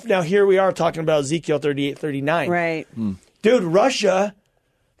enough, now here we are talking about Ezekiel 38, 39. Right. Dude, Russia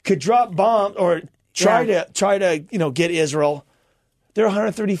could drop bombs or try to get Israel. They're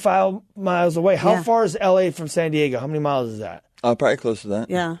 135 miles away. How far is LA from San Diego? How many miles is that? Probably close to that.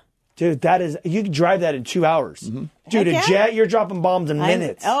 Yeah. Dude, you can drive that in 2 hours. Mm-hmm. Dude, Heck a yeah. jet, you're dropping bombs in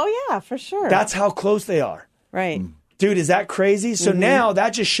minutes. Oh, yeah, for sure. That's how close they are. right. Dude, is that crazy? So now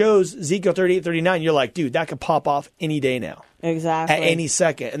that just shows Ezekiel 38, 39. You're like, dude, that could pop off any day now. Exactly. At any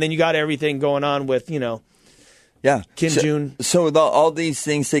second. And then you got everything going on with, Yeah. Kim Jong. So with all these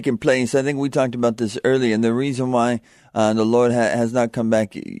things taking place, I think we talked about this earlier, and the reason why the Lord has not come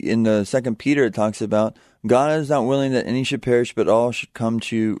back in the 2 Peter, it talks about God is not willing that any should perish, but all should come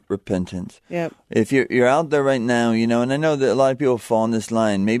to repentance. Yep. If you're out there right now, and I know that a lot of people fall in this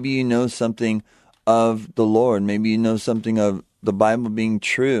line. Maybe you know something of the Lord. Maybe you know something of the Bible being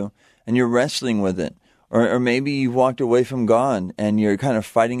true, and you're wrestling with it. Or maybe you walked away from God and you're kind of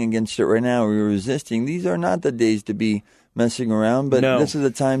fighting against it right now, or you're resisting. These are not the days to be messing around, but this is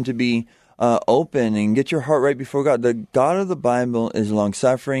the time to be open and get your heart right before God. The God of the Bible is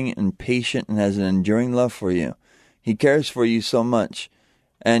long-suffering and patient and has an enduring love for you. He cares for you so much.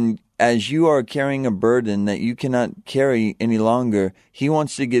 And as you are carrying a burden that you cannot carry any longer, He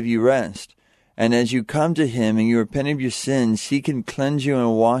wants to give you rest. And as you come to Him and you repent of your sins, He can cleanse you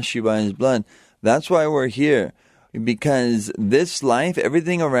and wash you by His blood. That's why we're here, because this life,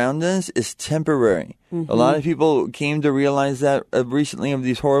 everything around us is temporary. A lot of people came to realize that recently of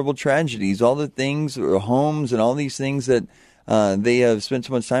these horrible tragedies, all the things, homes and all these things that they have spent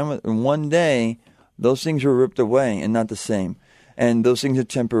so much time with. And one day, those things were ripped away and not the same. And those things are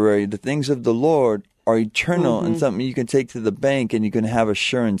temporary. The things of the Lord are eternal and something you can take to the bank and you can have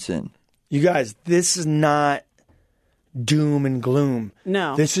assurance in. You guys, this is not doom and gloom.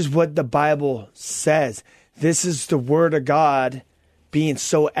 No. This is what the Bible says. This is the Word of God being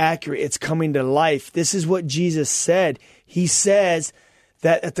so accurate. It's coming to life. This is what Jesus said. He says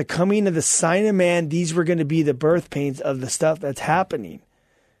that at the coming of the Son of Man, these were going to be the birth pains of the stuff that's happening.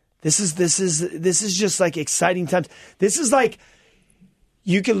 This is just like exciting times. This is like,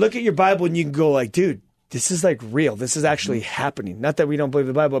 you can look at your Bible and you can go like, dude, this is like real. This is actually happening. Not that we don't believe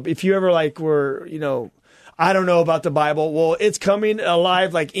the Bible, but if you ever were, I don't know about the Bible. Well, it's coming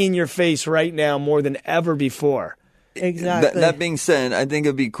alive like in your face right now more than ever before. Exactly. That being said, I think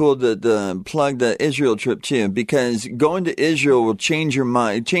it'd be cool to plug the Israel trip too, because going to Israel will change your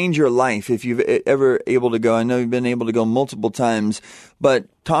mind, change your life if you've ever able to go. I know you've been able to go multiple times, but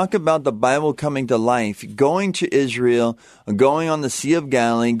talk about the Bible coming to life. Going to Israel, going on the Sea of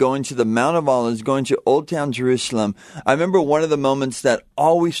Galilee, going to the Mount of Olives, going to Old Town Jerusalem. I remember one of the moments that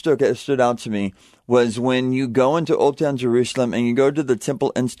always stood out to me was when you go into Old Town Jerusalem and you go to the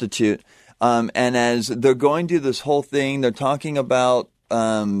Temple Institute. And as they're going through this whole thing, they're talking about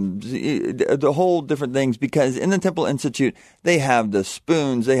the whole different things, because in the Temple Institute, they have the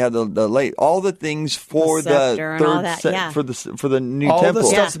spoons, they have the light, all the things for the third set, for the new all temple. All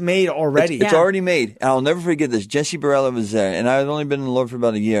the stuff's made already. It's already made. And I'll never forget this. Jesse Barella was there, and I had only been in the Lord for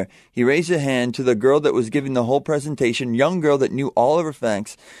about a year. He raised a hand to the girl that was giving the whole presentation, young girl that knew all of her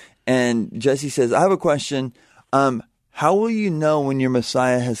facts. And Jesse says, I have a question. How will you know when your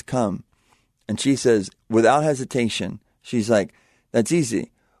Messiah has come? And she says, without hesitation, she's like, that's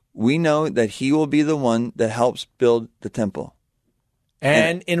easy. We know that He will be the one that helps build the temple.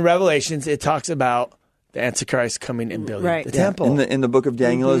 And in Revelations, it talks about the Antichrist coming and building the temple. In the book of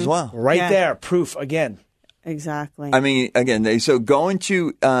Daniel as well. Right there, proof again. Exactly. I mean, again, so going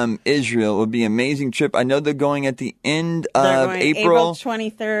to Israel would be an amazing trip. I know they're going at the end of April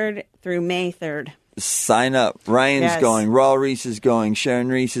 23rd through May 3rd. Sign up. Ryan's going. Raul Reese is going. Sharon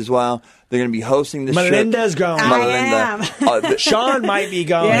Reese as well. They're going to be hosting this trip. Melinda's going. I am. Sean might be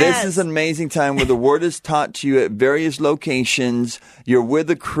going. Yes. This is an amazing time where the word is taught to you at various locations. You're with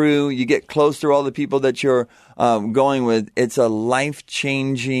a crew. You get close to all the people that you're going with. It's a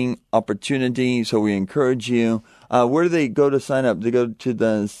life-changing opportunity, so we encourage you. Where do they go to sign up? They go to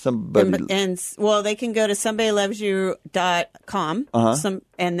the somebody. Well, they can go to somebodylovesyou.com.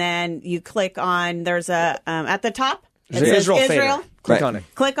 And then you click on, there's a, at the top, it says Israel. Click on it.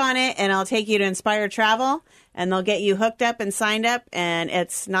 Click on it, and it'll take you to Inspire Travel, and they'll get you hooked up and signed up, and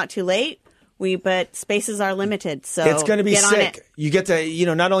it's not too late. But spaces are limited, so it's going to be sick. On it. You get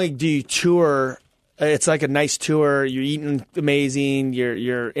to, not only do you tour, it's like a nice tour. You're eating amazing.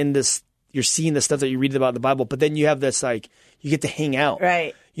 You're in this. You're seeing the stuff that you read about in the Bible, but then you have this, you get to hang out.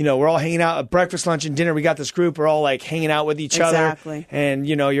 Right. We're all hanging out at breakfast, lunch, and dinner. We got this group. We're all hanging out with each other. And,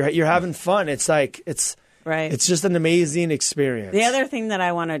 you're having fun. It's right. It's just an amazing experience. The other thing that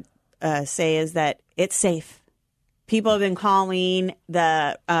I want to say is that it's safe. people have been calling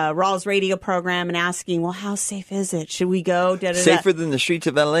the Rawls radio program and asking, well, how safe is it? Should we go? Safer than the streets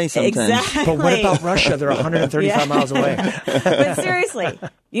of LA sometimes. Exactly. But what about Russia? They're 135 miles away. But seriously,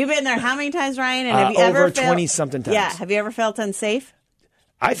 you've been there how many times, Ryan? And have you over ever 20-something times. Yeah. Have you ever felt unsafe?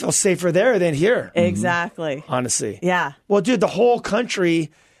 I feel safer there than here. Exactly. Honestly. Yeah. Well, dude, the whole country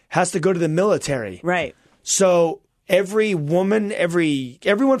has to go to the military. Right. So every woman,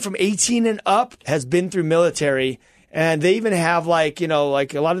 everyone from 18 and up has been through military. And they even have like a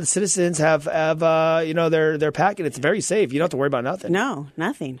lot of the citizens have their packet. It's very safe. You don't have to worry about nothing. No,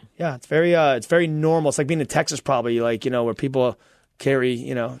 nothing. Yeah, it's very normal. It's like being in Texas probably, where people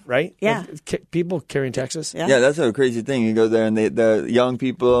carry, right? Yeah. People carry in Texas. Yeah. Yeah, that's a crazy thing. You go there and the young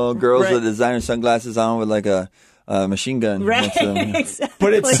people, girls Right. with designer sunglasses on with like a machine gun. Right. next to them. Exactly.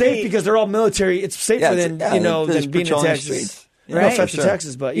 But it's safe because they're all military. It's safer Yeah, than there's than being in patrolling the Texas. streets. No Right. offense to sure.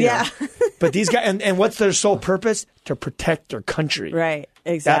 Texas, but Yeah. but these guys and what's their sole purpose? To protect their country. Right.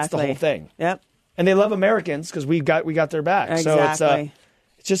 Exactly. That's the whole thing. Yep. And they love Americans because we got their back. Exactly. So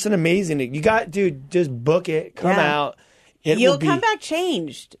it's just an amazing. You got, dude, just book it, come Yeah. out. It You'll will be, come back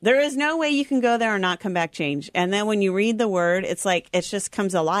changed. There is no way you can go there and not come back changed. And then when you read the word, it's like it just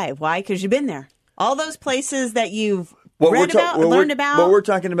comes alive. Why? Because you've been there. All those places that you've learned about. What we're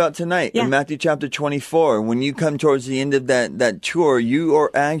talking about tonight Yeah. in Matthew chapter 24, when you come towards the end of that tour, you are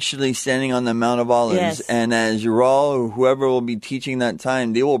actually standing on the Mount of Olives. Yes. And as Ural or whoever will be teaching that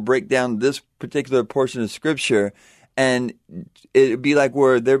time, they will break down this particular portion of Scripture. And it'd be like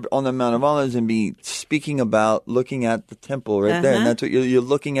where they're on the Mount of Olives and be speaking about looking at the temple right there. And that's what you're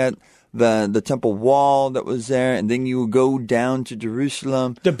looking at. The temple wall that was there, and then you go down to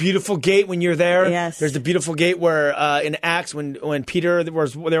Jerusalem. the beautiful gate when you're there. Yes. There's the beautiful gate where in Acts when Peter they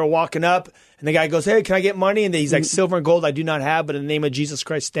were walking up and the guy goes, "Hey, can I get money?" And he's like, "Silver and gold I do not have, but in the name of Jesus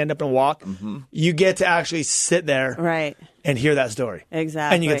Christ, stand up and walk." You get to actually sit there Right. and hear that story.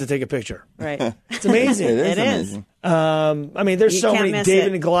 Exactly. And you get to take a picture. Right. It's amazing. It It is is. amazing. I mean, there's You so can't many miss David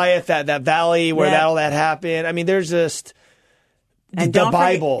it. and Goliath, that valley where Yeah. all that happened. I mean, there's just And the don't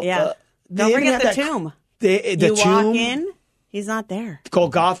forget- Bible. yeah. They Don't even forget have the that- tomb. The You tomb, walk in, he's not there.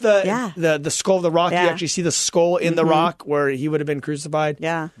 Golgotha, Yeah. the skull of the rock. Yeah. You actually see the skull in the rock where he would have been crucified.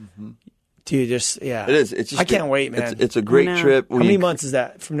 Yeah. Dude, just yeah, It is. It's just I can't wait, man. It's a great I know. trip. How many months is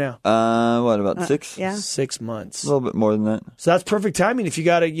that from now? What about 6? Yeah. 6 months. A little bit more than that. So that's perfect timing. If you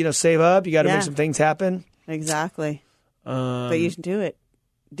got to save up, you got to Yeah. make some things happen. Exactly. But you should do it.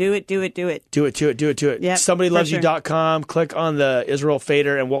 Do it. Do it. Do it. Do it. Yep, SomebodyLovesYou.com. Click on the Israel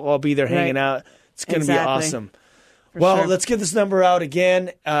Fader, and we'll all be there hanging Right. out. It's going to be Exactly. awesome. Well, sure. let's get this number out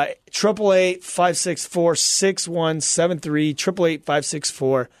again. 888-564-6173.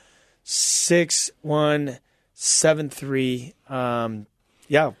 888-564-6173.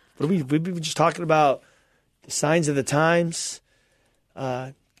 Yeah, we've been just talking about the signs of the times.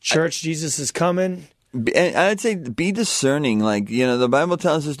 Church, Jesus is coming. And I'd say be discerning. Like, the Bible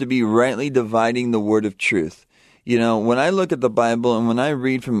tells us to be rightly dividing the word of truth. When I look at the Bible and when I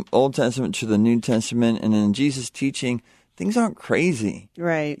read from Old Testament to the New Testament and in Jesus' teaching, things aren't crazy.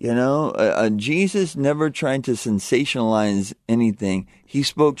 Right. Jesus never tried to sensationalize anything. He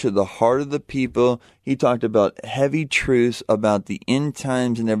spoke to the heart of the people. He talked about heavy truths about the end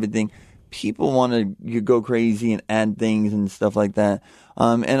times and everything. People want to go crazy and add things and stuff like that.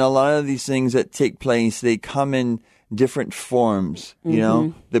 And a lot of these things that take place, they come in different forms,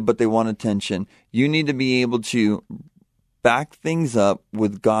 but they want attention. You need to be able to back things up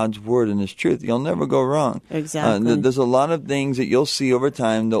with God's word and His truth. You'll never go wrong. Exactly. There's a lot of things that you'll see over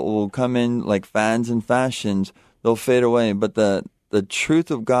time that will come in like fads and fashions. They'll fade away, but the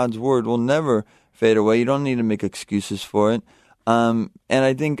truth of God's word will never fade away. You don't need to make excuses for it. And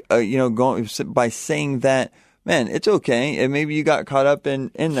I think, by saying that, man, it's okay. And maybe you got caught up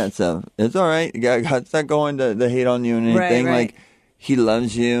in that stuff. It's all right. God's not going to hate on you and anything. Right. Like, He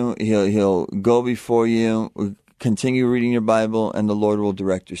loves you. He'll go before you. Continue reading your Bible, and the Lord will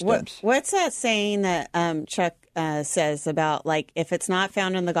direct your steps. What's that saying that Chuck says about, like, if it's not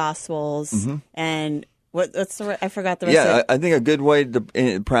found in the Gospels and what's I forgot the rest of it. I think a good way to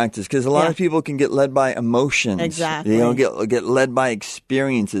practice, because a lot of people can get led by emotions. Exactly. Get led by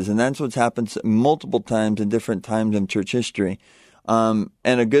experiences, and that's what's happened multiple times in different times in church history. And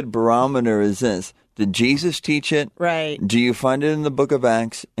a good barometer is this: did Jesus teach it? Right. Do you find it in the book of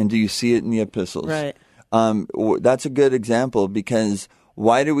Acts, and do you see it in the epistles? Right. That's a good example, because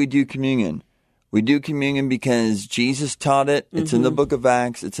why do we do communion? We do communion because Jesus taught it. It's in the book of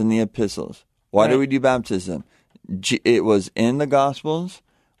Acts. It's in the epistles. Why do we do baptism? It was in the Gospels.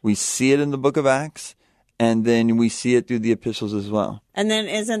 We see it in the book of Acts, and then we see it through the epistles as well. And then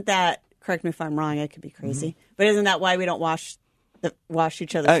isn't that correct me if I'm wrong. I could be crazy, but isn't that why we don't wash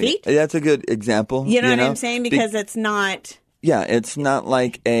each other's feet? That's a good example. You know what I'm saying? Because it's not. Yeah, it's not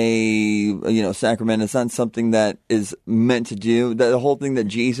like a sacrament. It's not something that is meant to do. The whole thing that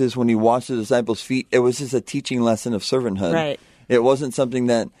Jesus, when he washed the disciples' feet, it was just a teaching lesson of servanthood. Right. It wasn't something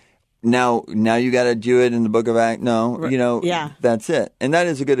that now you got to do it in the Book of Acts. No, that's it. And that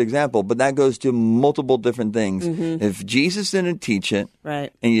is a good example. But that goes to multiple different things. Mm-hmm. If Jesus didn't teach it,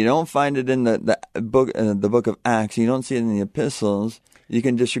 right, and you don't find it in the book of Acts, you don't see it in the epistles, you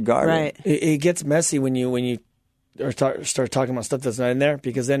can disregard it. It gets messy when you or start talking about stuff that's not in there,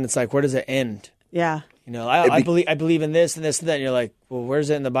 because then it's like, where does it end? Yeah. I believe in this and this and that, and you're like, well, where's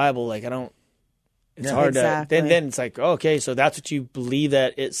it in the Bible? Like, I don't. It's hard to. Then it's like, okay, so that's what you believe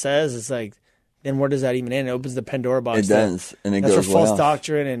that it says. It's like, then where does that even end? It opens the Pandora box. It does, and it that's goes where false off.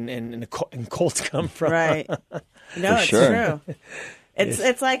 doctrine and cults come from. Right. No, it's sure. true.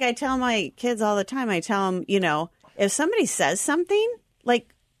 It's like I tell my kids all the time. I tell them, if somebody says something,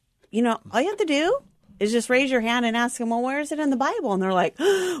 like, all you have to do is just raise your hand and ask them, well, where is it in the Bible? And they're like, well,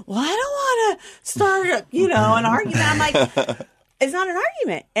 I don't want to start, an argument. I'm like, it's not an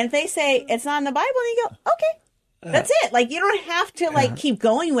argument. And if they say it's not in the Bible, then you go, okay, that's it. Like, you don't have to, keep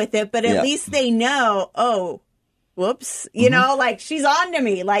going with it, but at least they know, oh, whoops, like, she's on to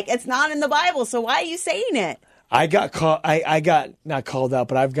me. Like, it's not in the Bible, so why are you saying it? I got not called out,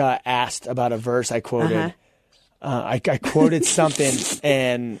 but I've got asked about a verse I quoted. Uh-huh. I quoted something,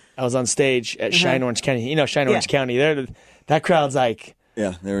 and I was on stage at Cheyenne, Orange County. Cheyenne, Orange County. That crowd's like,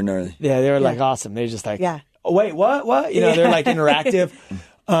 yeah, they were gnarly. Yeah, they were like awesome. They're just like, yeah. Oh, wait, what? They're like interactive.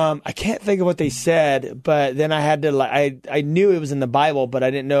 I can't think of what they said, but then I had to I knew it was in the Bible, but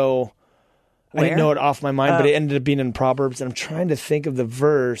I didn't know. Where? I didn't know it off my mind, but it ended up being in Proverbs, and I'm trying to think of the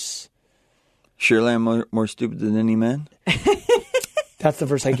verse. Surely I'm more stupid than any man. That's the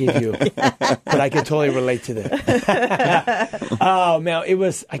verse I gave you, but I can totally relate to that. Oh man, it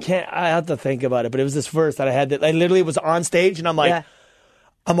was. I have to think about it, but it was this verse that I had that I literally was on stage, and I'm like,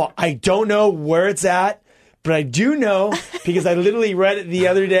 I don't know where it's at, but I do know because I literally read it the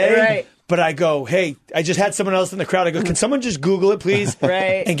other day. Right. But I go, hey, I just had someone else in the crowd. I go, can someone just Google it, please?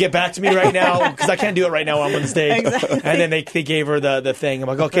 Right. And get back to me right now, because I can't do it right now while I'm on the stage. Exactly. And then they gave her the thing. I'm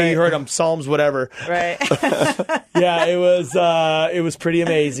like, okay, you heard them, Psalms, whatever. Right. Yeah, it was pretty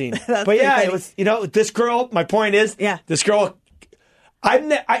amazing. But yeah, it was, this girl, my point is, this girl,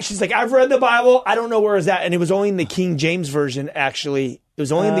 she's like, I've read the Bible. I don't know where it's at. And it was only in the King James Version, actually. It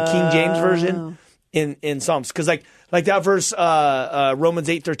was only in the King James Version in Psalms. Because like that verse, Romans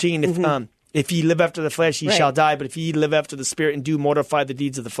 8:13, if ye live after the flesh, ye shall die. But if ye live after the Spirit and do mortify the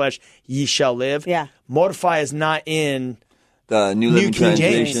deeds of the flesh, ye shall live. Yeah. Mortify is not in the New Living King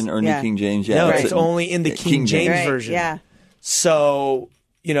Translation James. or New King James. No, it's only in the King James Version. Yeah. So,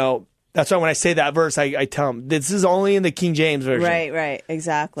 that's why when I say that verse, I tell them, this is only in the King James Version. Right,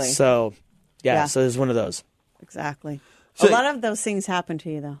 exactly. So, so it's one of those. Exactly. So, a lot of those things happen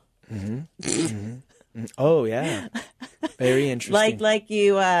to you, though. Mm-hmm. Mm-hmm. Oh, yeah. Very interesting. Like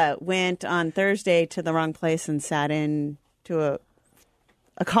you went on Thursday to the wrong place and sat in to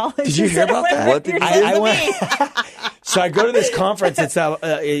a college. Did you hear about that? What did you I went. So I go to this conference. It's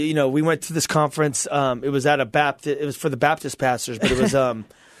we went to this conference. It was at a Baptist. It was for the Baptist pastors, but it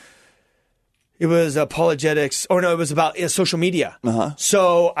was apologetics. Oh no, it was about social media. Uh-huh.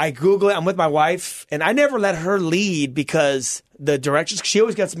 So I Google it. I'm with my wife, and I never let her lead because the directions. She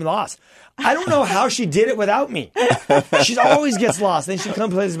always gets me lost. I don't know how she did it without me. She always gets lost. Then she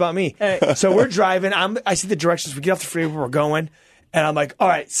complains about me. So we're driving. I see the directions. We get off the freeway. We're going. And I'm like, all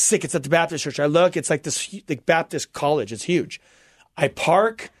right, sick. It's at the Baptist church. I look. It's like this Baptist college. It's huge. I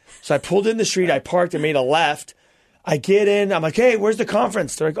park. So I pulled in the street. I parked and made a left. I get in. I'm like, hey, where's the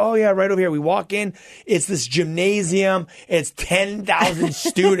conference? They're like, oh, yeah, right over here. We walk in. It's this gymnasium. It's 10,000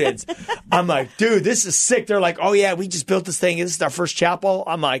 students. I'm like, dude, this is sick. They're like, oh, yeah, we just built this thing. This is our first chapel.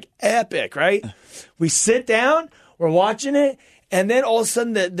 I'm like, epic, right? We sit down. We're watching it. And then all of a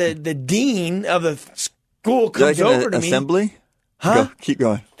sudden, the dean of the school comes over to me. Assembly? Huh? Go, keep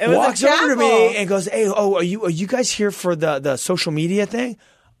going. Walks over to me and goes, hey, are you guys here for the social media thing?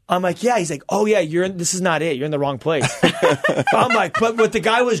 I'm like, yeah. He's like, oh yeah, this is not it. You're in the wrong place. I'm like, but what the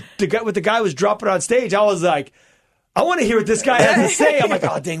guy was dropping on stage, I was like, I want to hear what this guy has to say. I'm like,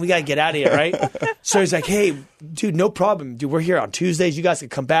 oh dang, we gotta get out of here, right? So he's like, hey, dude, no problem, dude. We're here on Tuesdays. You guys can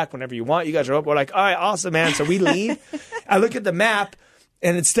come back whenever you want. You guys are open. We're like, all right, awesome, man. So we leave. I look at the map,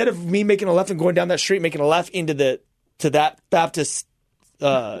 and instead of me making a left and going down that street, making a left into that Baptist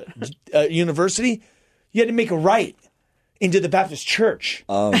university, you had to make a right into the Baptist church.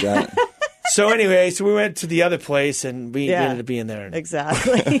 Oh, got it. So anyway, so we went to the other place, and we ended up being there.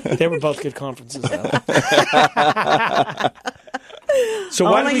 Exactly. They were both good conferences. So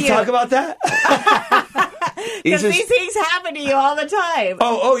why did we talk about that? Because these things happen to you all the time.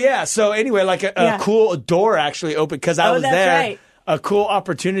 Oh yeah. So anyway, like a cool door actually opened because I was there. Right. A cool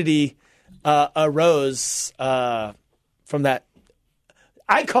opportunity arose from that.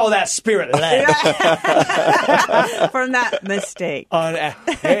 I call that spirit led. From that mistake.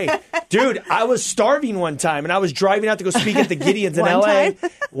 Hey, dude, I was starving one time, and I was driving out to go speak at the Gideons in L.A.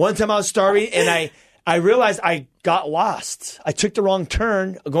 One time I was starving, and I realized I got lost. I took the wrong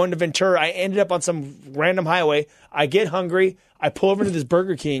turn going to Ventura. I ended up on some random highway. I get hungry. I pull over to this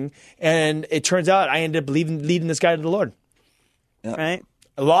Burger King, and it turns out I ended up leading this guy to the Lord. Yeah. Right?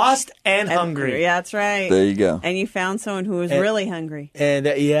 Lost and hungry. Yeah, that's right. There you go. And you found someone who was really hungry. And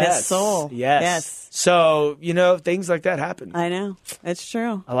yes. His soul. Yes. So, things like that happen. I know. It's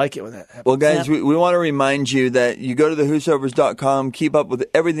true. I like it when that happens. Well, guys, we want to remind you that you go to thewhosoevers.com, keep up with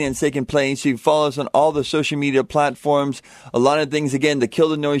everything that's taking place. You follow us on all the social media platforms. A lot of things, again, the Kill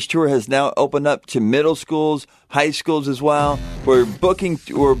the Noise Tour has now opened up to middle schools, high schools as well. We're booking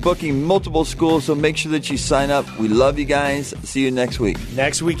multiple schools, so make sure that you sign up. We love you guys. See you next week.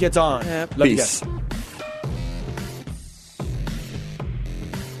 Next week it's on. Yep. Love Peace. you guys.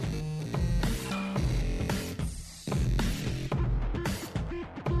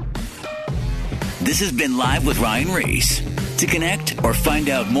 This has been Live with Ryan Reese. To connect or find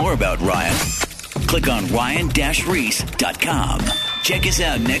out more about Ryan, click on ryan-reese.com. Check us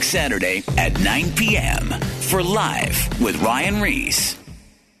out next Saturday at 9 p.m. for Live with Ryan Reese.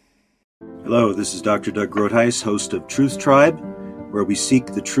 Hello, this is Dr. Doug Groothuis, host of Truth Tribe, where we seek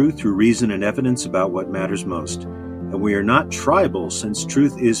the truth through reason and evidence about what matters most. And we are not tribal, since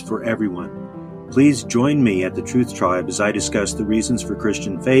truth is for everyone. Please join me at the Truth Tribe as I discuss the reasons for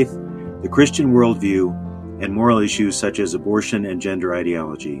Christian faith, the Christian worldview, and moral issues such as abortion and gender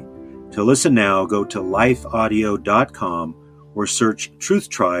ideology. To listen now, go to lifeaudio.com or search Truth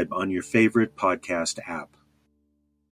Tribe on your favorite podcast app.